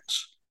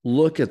evidence.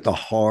 Look at the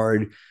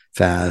hard,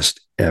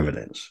 fast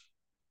evidence.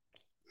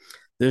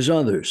 There's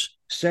others.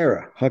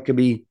 Sarah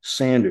Huckabee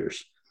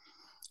Sanders.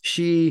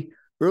 She,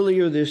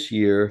 earlier this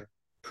year,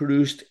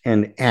 produced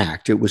an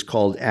act. It was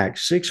called Act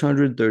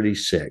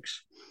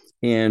 636.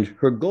 And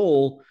her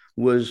goal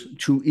was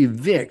to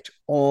evict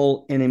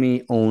all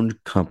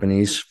enemy-owned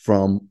companies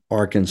from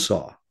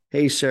Arkansas.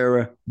 Hey,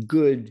 Sarah,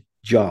 good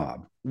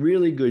job.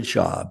 Really good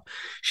job.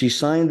 She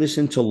signed this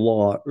into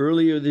law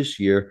earlier this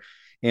year,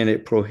 and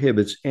it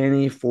prohibits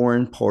any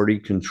foreign party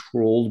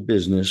controlled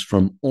business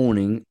from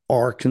owning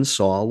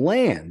Arkansas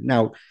land.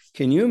 Now,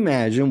 can you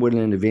imagine what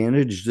an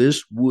advantage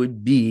this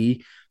would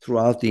be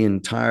throughout the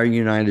entire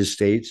United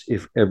States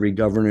if every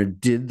governor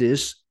did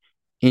this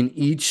in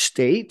each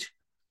state?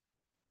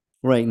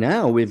 Right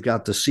now, we've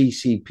got the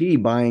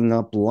CCP buying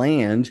up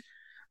land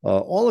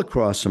all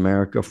across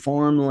America,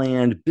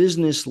 farmland,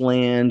 business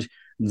land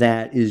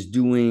that is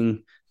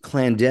doing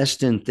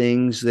clandestine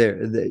things. They're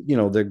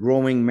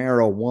growing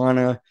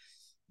marijuana.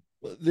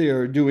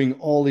 They're doing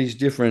all these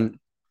different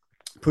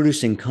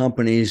producing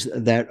companies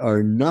that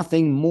are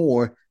nothing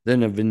more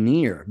than a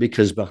veneer,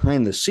 because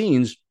behind the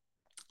scenes,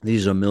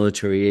 these are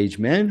military-age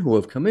men who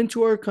have come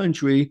into our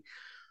country,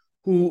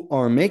 who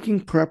are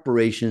making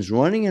preparations,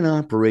 running an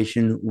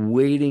operation,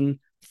 waiting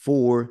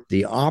for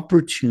the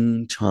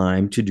opportune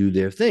time to do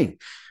their thing.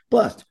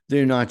 But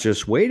they're not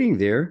just waiting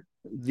there.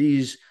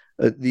 These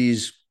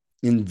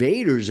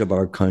invaders of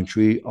our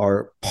country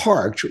are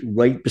parked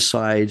right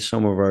beside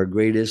some of our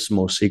greatest,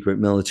 most secret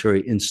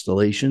military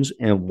installations.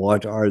 And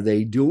what are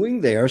they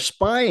doing? They are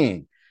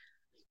spying.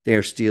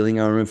 They're stealing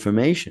our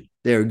information.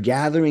 They're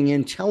gathering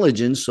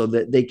intelligence so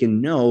that they can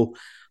know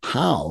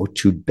how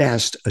to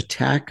best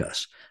attack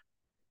us,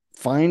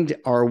 find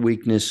our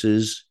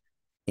weaknesses,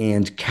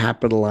 and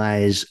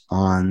capitalize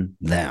on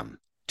them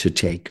to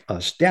take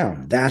us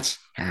down. That's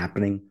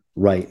happening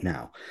right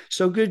now.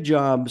 So good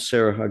job,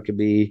 Sarah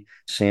Huckabee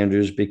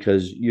Sanders,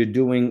 because you're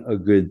doing a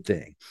good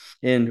thing.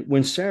 And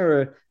when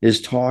Sarah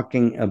is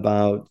talking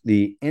about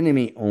the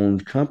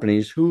enemy-owned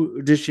companies,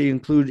 who does she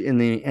include in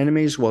the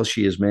enemies? Well,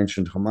 she has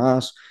mentioned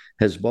Hamas,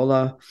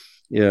 Hezbollah,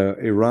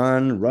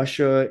 Iran,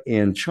 Russia,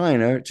 and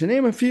China, to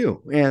name a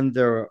few. And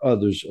there are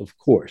others, of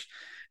course.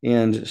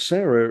 And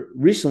Sarah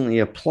recently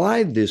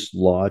applied this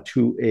law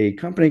to a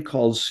company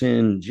called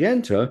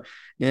Syngenta,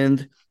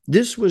 and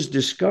this was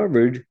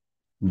discovered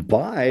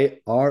by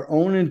our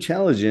own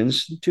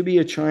intelligence to be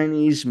a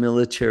Chinese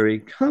military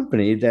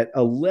company that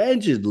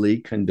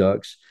allegedly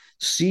conducts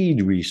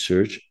seed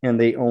research, and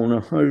they own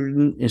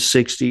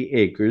 160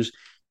 acres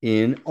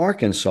in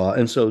Arkansas.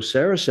 And so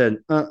Sarah said,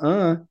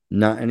 not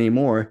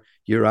anymore.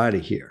 You're out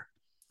of here.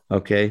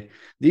 Okay.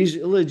 These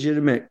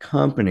illegitimate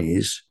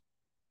companies,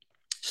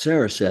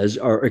 Sarah says,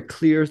 are a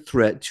clear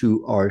threat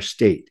to our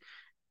state.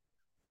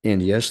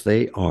 And yes,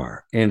 they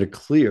are, and a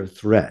clear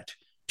threat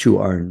to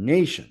our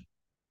nation.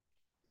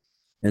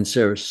 And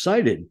Sarah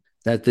cited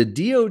that the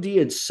DOD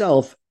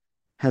itself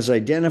has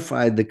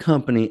identified the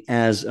company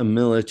as a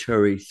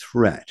military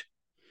threat.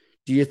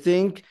 Do you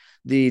think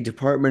the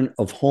Department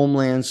of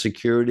Homeland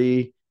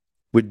Security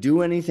would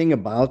do anything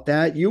about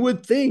that? You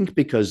would think,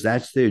 because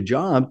that's their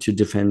job, to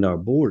defend our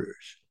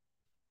borders.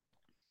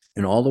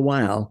 And all the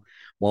while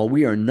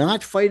we are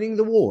not fighting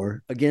the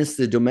war against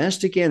the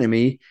domestic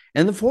enemy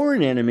and the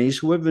foreign enemies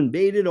who have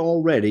invaded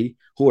already,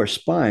 who are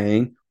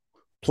spying,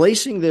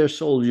 placing their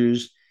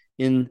soldiers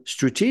in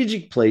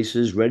strategic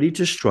places ready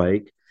to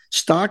strike,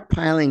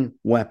 stockpiling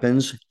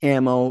weapons,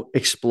 ammo,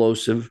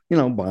 explosive,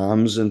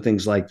 bombs and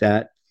things like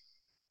that,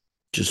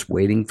 just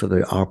waiting for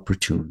the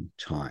opportune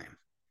time.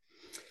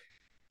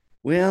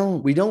 Well,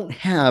 we don't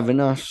have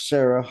enough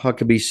Sarah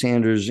Huckabee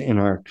Sanders in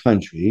our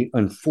country,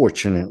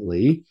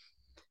 unfortunately,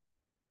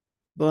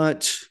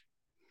 but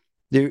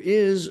there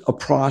is a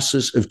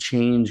process of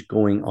change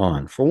going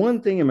on. For one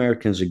thing,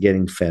 Americans are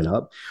getting fed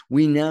up.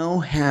 We now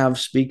have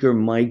Speaker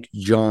Mike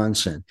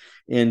Johnson.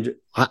 And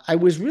I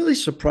was really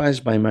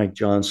surprised by Mike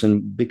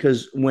Johnson,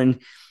 because when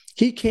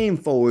he came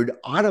forward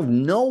out of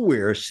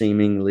nowhere,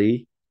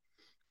 seemingly,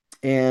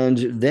 and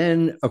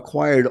then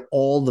acquired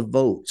all the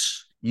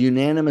votes,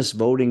 unanimous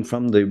voting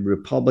from the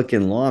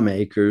Republican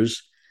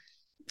lawmakers,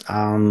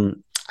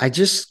 I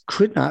just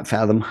could not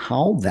fathom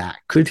how that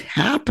could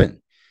happen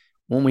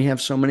when we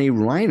have so many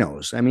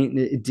rhinos. I mean,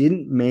 it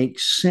didn't make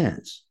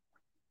sense.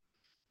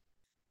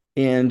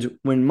 And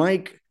when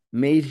Mike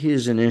made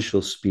his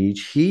initial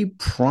speech, he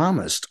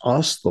promised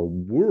us the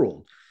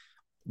world.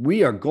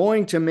 We are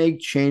going to make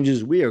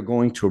changes. We are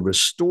going to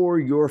restore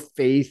your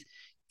faith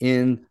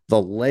in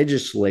the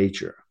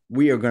legislature.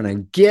 We are going to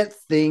get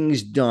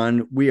things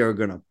done. We are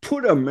going to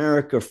put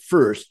America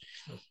first.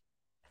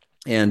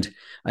 And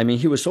I mean,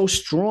 he was so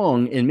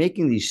strong in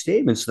making these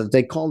statements that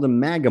they called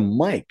him MAGA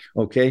Mike,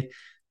 okay?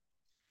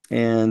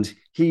 And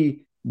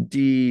he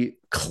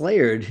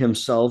declared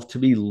himself to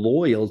be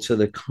loyal to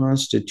the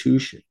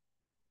Constitution.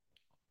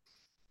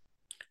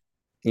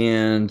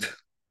 And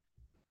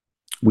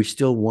we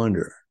still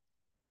wonder,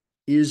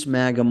 is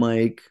MAGA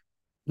Mike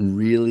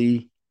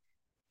really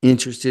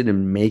interested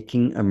in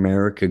making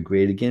America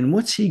great again?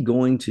 What's he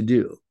going to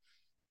do?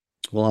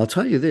 Well, I'll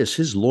tell you this,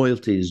 his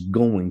loyalty is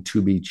going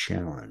to be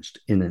challenged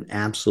in an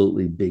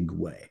absolutely big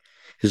way.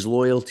 His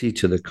loyalty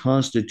to the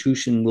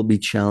Constitution will be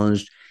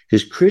challenged.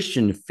 His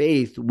Christian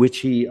faith, which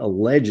he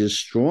alleges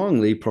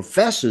strongly,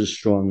 professes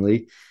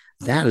strongly,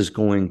 that is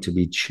going to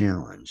be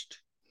challenged.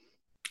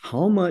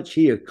 How much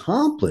he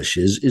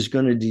accomplishes is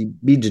going to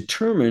be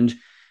determined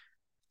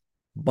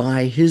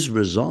by his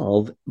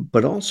resolve,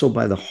 but also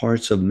by the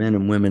hearts of men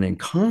and women in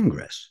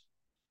Congress.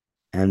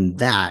 And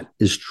that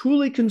is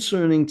truly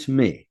concerning to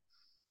me,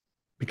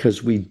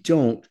 because we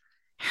don't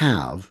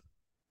have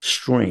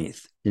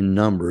strength in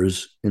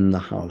numbers in the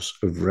House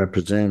of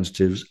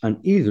Representatives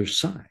on either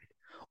side.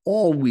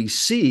 All we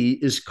see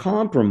is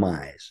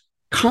compromise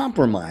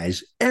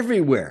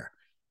everywhere.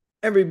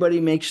 Everybody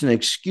makes an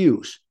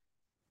excuse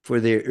for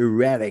their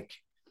erratic,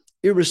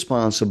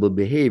 irresponsible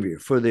behavior,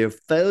 for their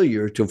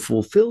failure to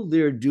fulfill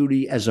their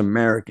duty as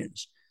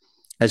Americans,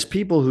 as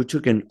people who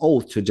took an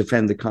oath to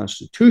defend the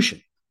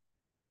Constitution.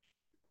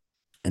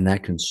 And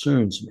that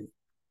concerns me.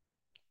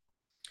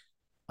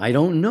 I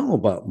don't know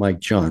about Mike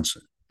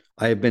Johnson.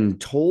 I have been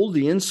told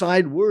the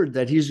inside word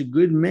that he's a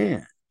good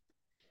man.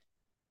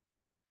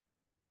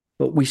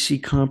 But we see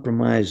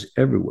compromise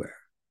everywhere.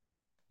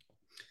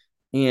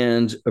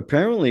 And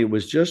apparently it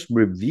was just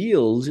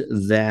revealed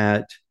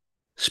that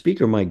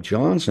Speaker Mike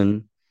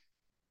Johnson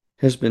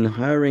has been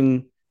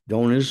hiring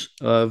donors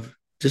of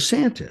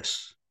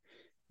DeSantis.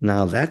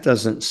 Now, that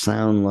doesn't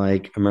sound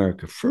like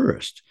America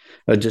First.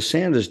 A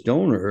DeSantis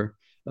donor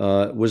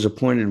was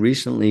appointed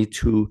recently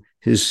to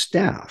his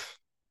staff.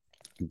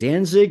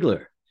 Dan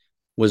Ziegler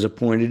was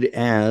appointed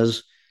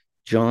as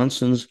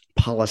Johnson's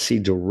policy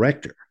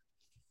director.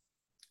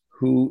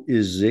 Who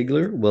is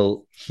Ziegler?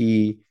 Well,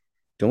 he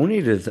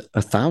donated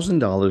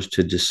 $1,000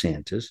 to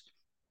DeSantis,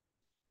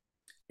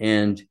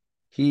 and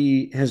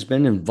he has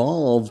been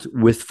involved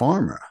with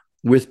pharma,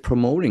 with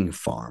promoting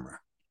pharma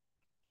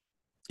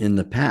in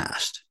the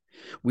past.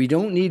 We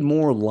don't need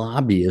more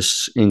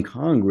lobbyists in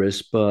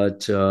Congress,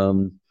 but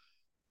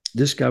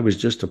this guy was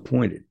just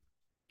appointed,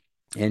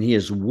 and he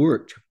has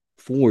worked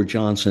for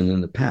Johnson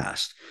in the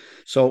past.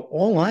 So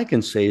all I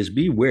can say is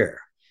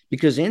beware,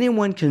 because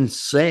anyone can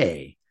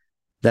say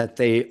that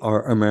they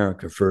are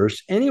America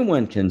First.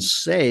 Anyone can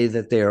say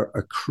that they are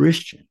a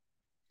Christian.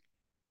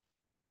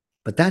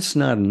 But that's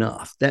not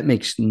enough. That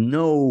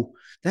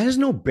has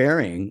no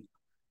bearing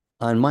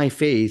on my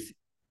faith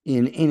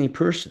in any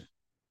person.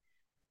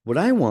 What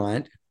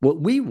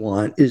we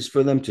want is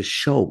for them to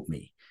show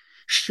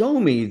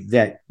me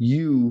that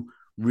you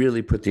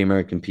really put the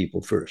American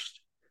people first.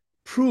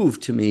 Prove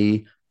to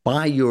me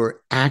by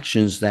your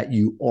actions that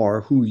you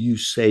are who you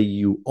say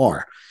you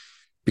are.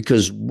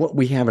 Because what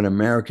we have in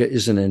America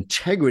is an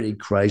integrity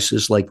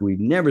crisis like we've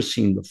never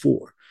seen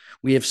before.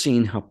 We have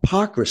seen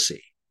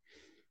hypocrisy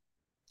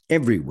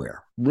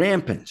everywhere,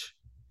 rampant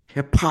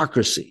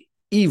hypocrisy,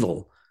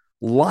 evil,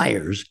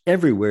 liars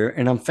everywhere,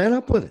 and I'm fed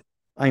up with it.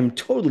 I'm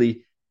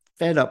totally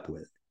fed up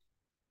with it.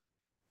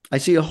 I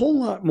see a whole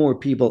lot more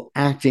people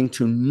acting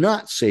to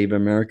not save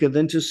America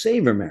than to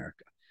save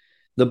America.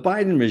 The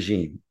Biden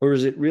regime, or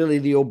is it really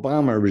the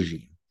Obama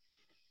regime?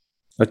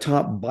 A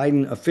top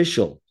Biden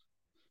official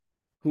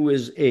who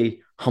is a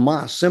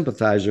Hamas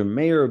sympathizer,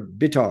 Mayor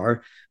Bitar,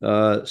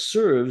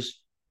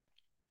 serves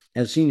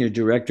as Senior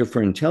Director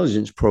for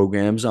Intelligence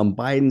Programs on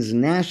Biden's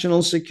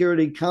National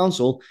Security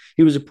Council.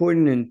 He was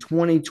appointed in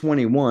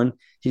 2021.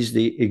 He's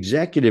the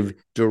Executive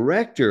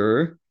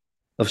Director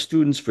of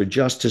Students for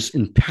Justice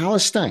in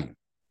Palestine,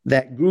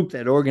 that group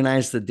that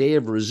organized the Day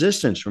of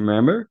Resistance,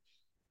 remember,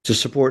 to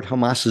support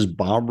Hamas's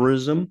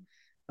barbarism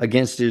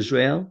against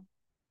Israel.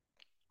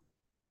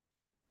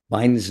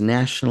 Biden's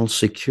national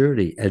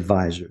security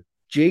advisor,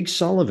 Jake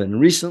Sullivan,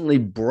 recently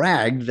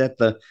bragged that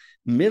the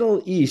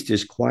Middle East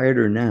is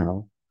quieter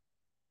now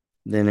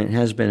than it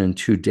has been in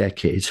 2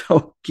 decades.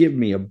 Oh, give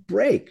me a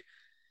break.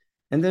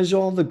 And there's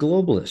all the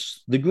globalists,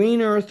 the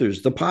green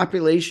earthers, the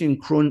population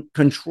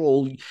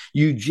control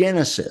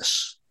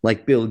eugenicists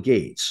like Bill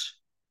Gates,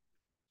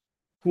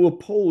 who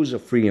oppose a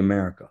free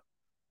America.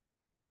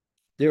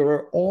 There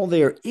are all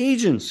their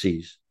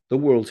agencies, the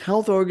World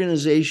Health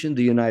Organization,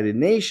 the United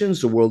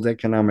Nations, the World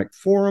Economic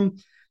Forum,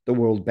 the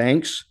World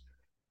Banks.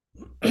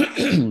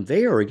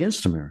 They are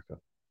against America.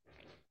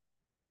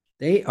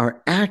 They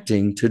are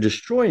acting to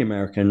destroy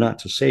America, not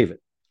to save it.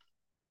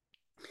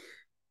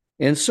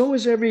 And so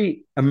is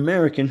every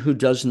American who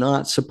does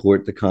not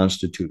support the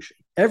Constitution.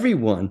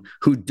 Everyone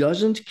who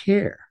doesn't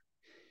care.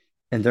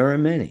 And there are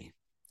many,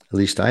 at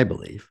least I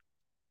believe.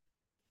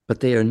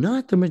 But they are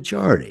not the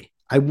majority.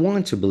 I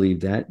want to believe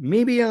that.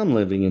 Maybe I'm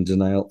living in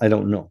denial. I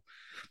don't know.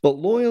 But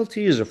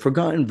loyalty is a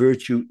forgotten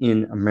virtue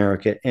in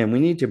America, and we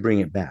need to bring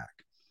it back.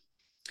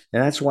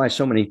 And that's why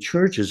so many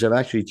churches have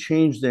actually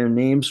changed their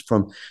names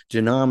from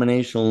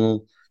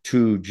denominational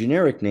to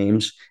generic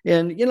names.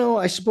 And,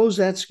 I suppose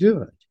that's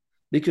good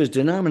because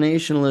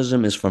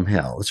denominationalism is from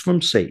hell. It's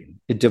from Satan.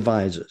 It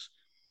divides us.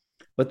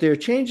 But they're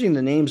changing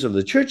the names of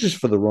the churches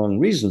for the wrong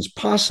reasons,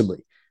 possibly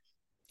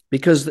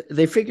because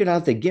they figured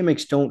out that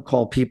gimmicks don't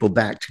call people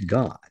back to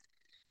God.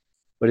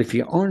 But if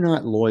you are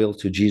not loyal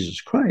to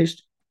Jesus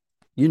Christ,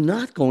 you're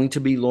not going to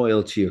be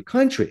loyal to your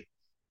country.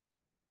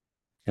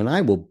 And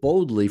I will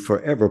boldly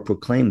forever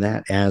proclaim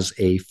that as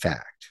a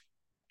fact.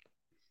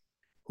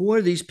 Who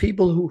are these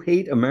people who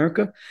hate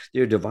America?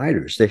 They're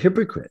dividers, they're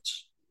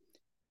hypocrites.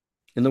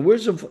 In the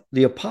words of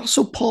the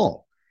Apostle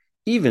Paul,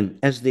 even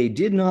as they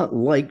did not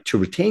like to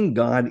retain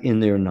God in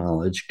their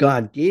knowledge,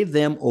 God gave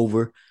them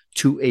over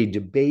to a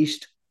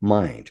debased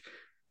mind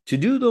to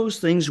do those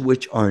things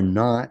which are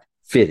not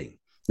fitting.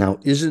 Now,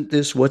 isn't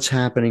this what's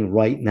happening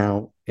right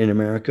now in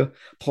America?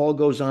 Paul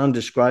goes on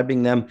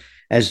describing them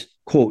as,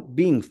 quote,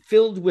 being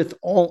filled with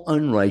all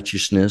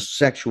unrighteousness,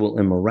 sexual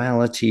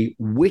immorality,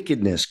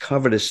 wickedness,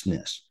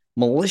 covetousness,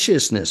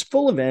 maliciousness,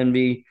 full of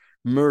envy,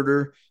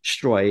 murder,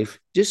 strife,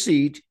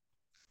 deceit,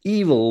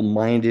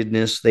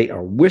 evil-mindedness. They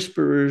are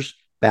whisperers,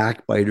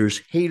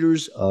 backbiters,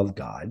 haters of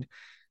God,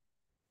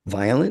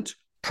 violent,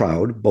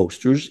 proud,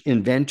 boasters,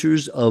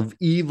 inventors of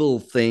evil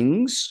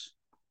things,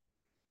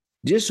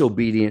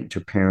 disobedient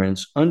to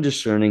parents,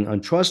 undiscerning,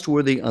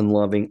 untrustworthy,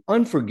 unloving,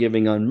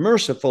 unforgiving,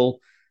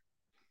 unmerciful,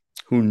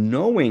 who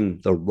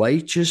knowing the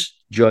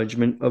righteous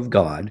judgment of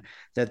God,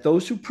 that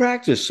those who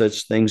practice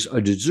such things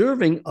are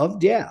deserving of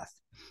death,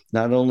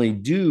 not only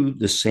do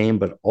the same,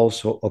 but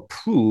also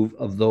approve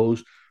of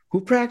those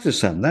who practice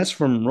them. That's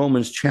from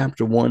Romans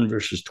chapter 1,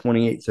 verses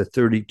 28 to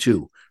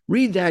 32.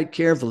 Read that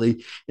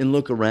carefully and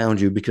look around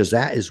you, because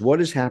that is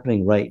what is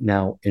happening right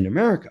now in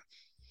America.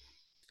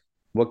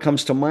 What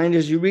comes to mind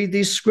as you read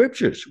these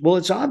scriptures? Well,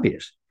 it's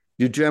obvious.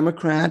 Do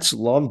Democrats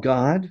love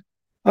God?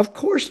 Of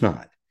course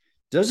not.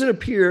 Does it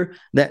appear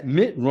that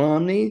Mitt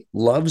Romney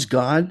loves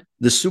God,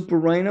 the super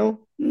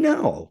rhino?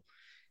 No.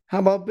 How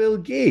about Bill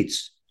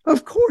Gates?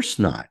 Of course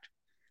not.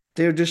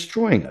 They're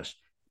destroying us.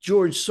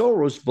 George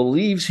Soros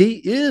believes he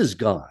is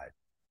God,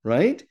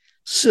 right?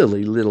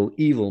 Silly little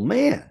evil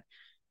man.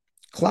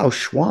 Klaus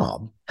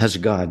Schwab has a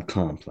God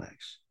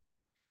complex.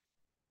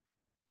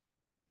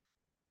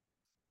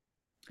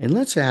 And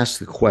let's ask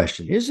the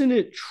question, isn't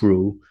it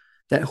true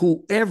that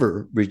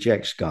whoever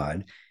rejects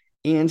God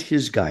and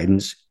his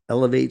guidance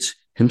elevates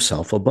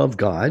himself above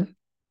God?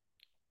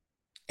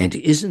 And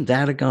isn't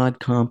that a God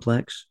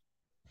complex?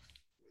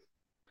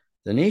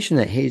 The nation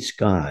that hates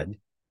God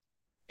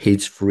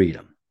hates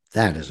freedom.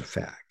 That is a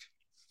fact.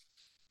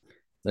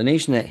 The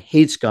nation that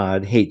hates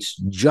God hates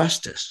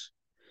justice.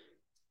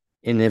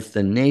 And if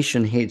the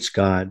nation hates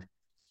God,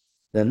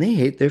 then they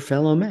hate their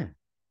fellow men.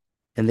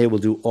 And they will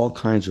do all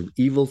kinds of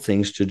evil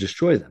things to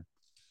destroy them.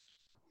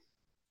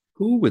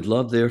 Who would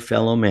love their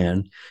fellow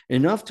man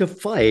enough to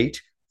fight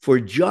for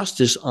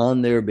justice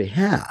on their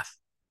behalf?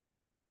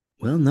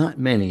 Well, not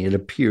many, it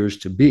appears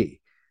to be.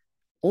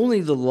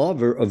 Only the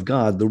lover of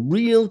God, the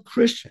real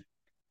Christian.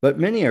 But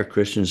many are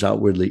Christians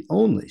outwardly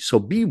only. So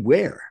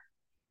beware.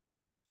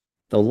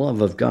 The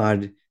love of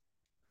God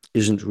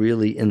isn't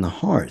really in the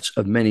hearts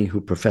of many who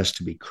profess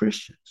to be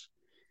Christians,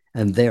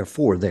 and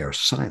therefore they are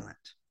silent.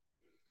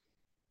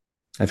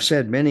 I've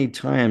said many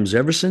times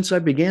ever since I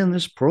began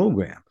this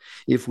program,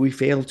 if we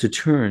fail to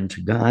turn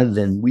to God,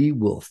 then we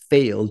will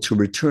fail to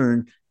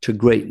return to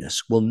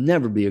greatness. We'll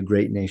never be a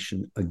great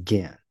nation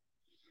again.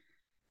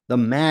 The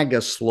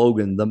MAGA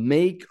slogan, the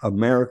Make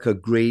America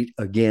Great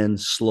Again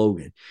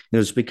slogan,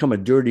 it's become a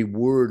dirty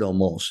word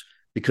almost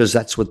because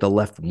that's what the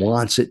left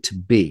wants it to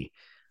be.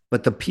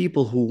 But the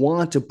people who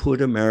want to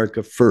put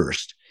America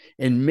first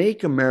and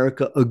make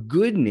America a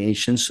good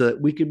nation so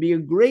that we could be a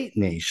great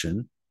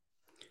nation,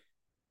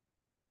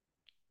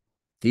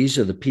 these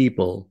are the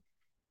people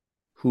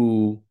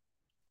who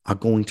are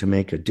going to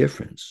make a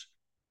difference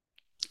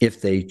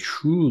if they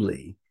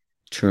truly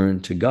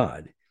turn to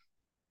God.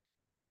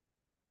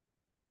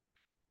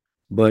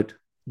 But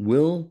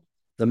will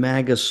the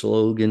MAGA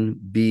slogan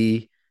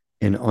be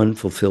an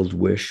unfulfilled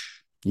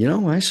wish?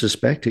 I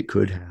suspect it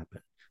could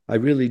happen. I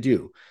really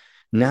do.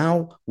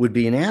 Now would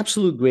be an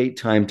absolute great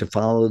time to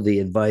follow the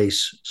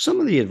advice, some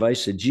of the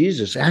advice that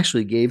Jesus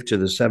actually gave to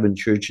the 7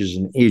 churches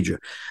in Asia.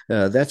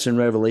 That's in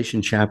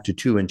Revelation chapter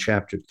 2 and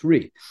chapter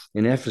 3.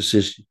 In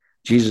Ephesus,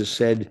 Jesus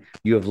said,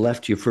 "You have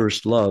left your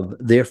first love.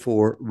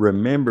 Therefore,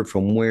 remember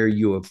from where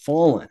you have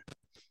fallen,"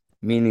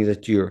 meaning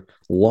that your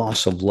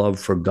loss of love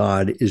for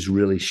God is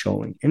really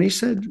showing. And he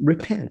said,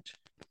 repent.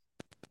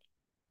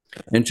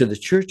 And to the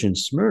church in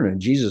Smyrna,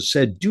 Jesus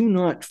said, do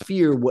not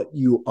fear what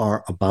you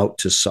are about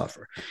to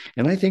suffer.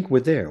 And I think we're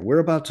there. We're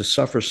about to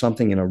suffer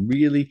something in a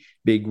really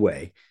big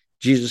way.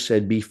 Jesus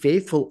said, be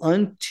faithful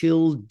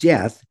until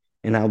death,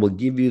 and I will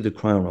give you the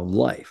crown of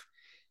life.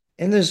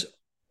 And there's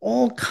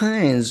all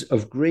kinds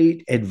of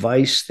great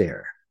advice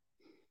there.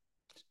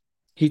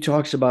 He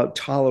talks about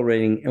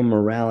tolerating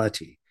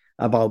immorality,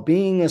 about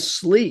being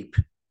asleep,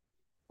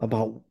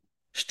 about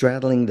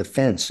straddling the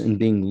fence and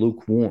being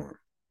lukewarm.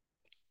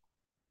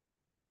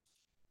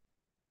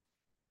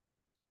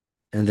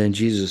 And then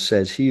Jesus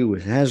says, he who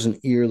has an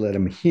ear, let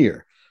him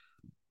hear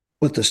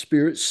what the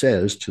Spirit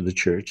says to the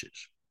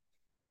churches.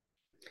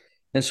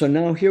 And so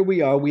now here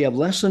we are. We have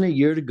less than a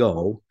year to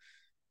go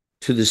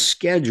to the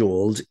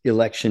scheduled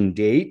election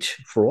date.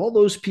 For all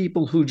those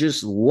people who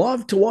just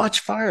love to watch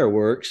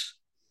fireworks,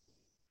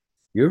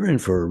 you're in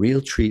for a real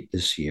treat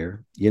this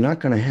year. You're not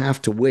going to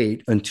have to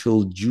wait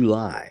until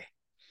July.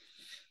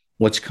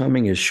 What's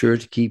coming is sure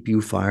to keep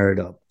you fired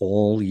up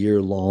all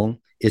year long.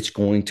 It's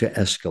going to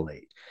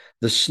escalate.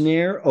 The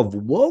snare of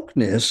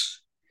wokeness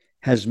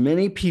has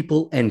many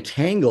people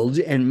entangled,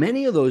 and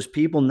many of those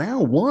people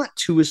now want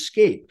to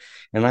escape.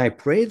 And I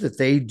pray that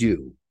they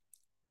do.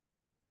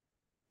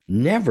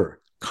 Never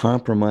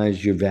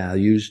compromise your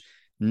values.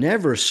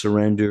 Never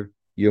surrender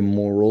your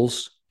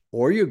morals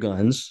or your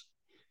guns.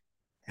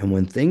 And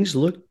when things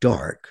look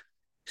dark,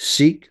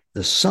 seek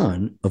the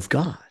Son of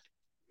God,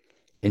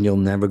 and you'll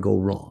never go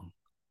wrong.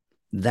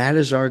 That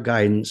is our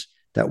guidance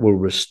that will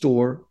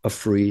restore a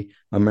free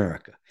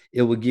America.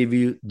 It will give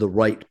you the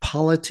right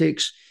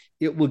politics.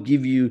 It will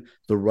give you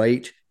the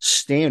right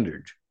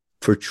standard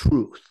for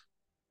truth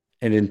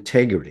and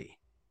integrity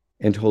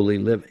and holy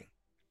living.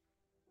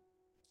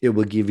 It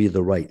will give you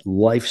the right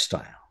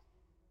lifestyle.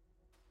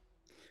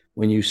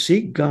 When you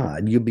seek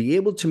God, you'll be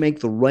able to make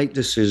the right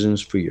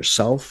decisions for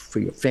yourself, for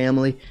your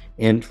family,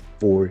 and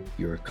for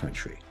your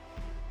country.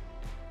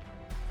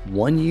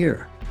 1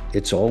 year,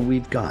 it's all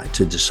we've got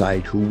to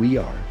decide who we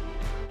are,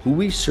 who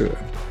we serve.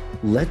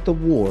 Let the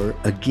war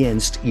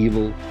against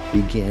evil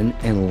begin,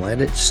 and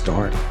let it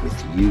start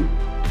with you.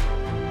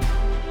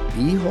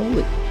 Be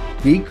holy,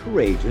 be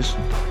courageous,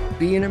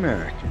 be an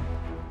American.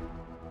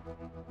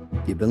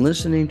 You've been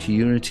listening to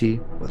Unity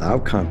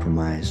Without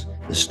Compromise.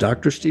 This is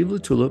Dr. Steve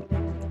LaTulippe.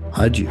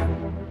 Adieu.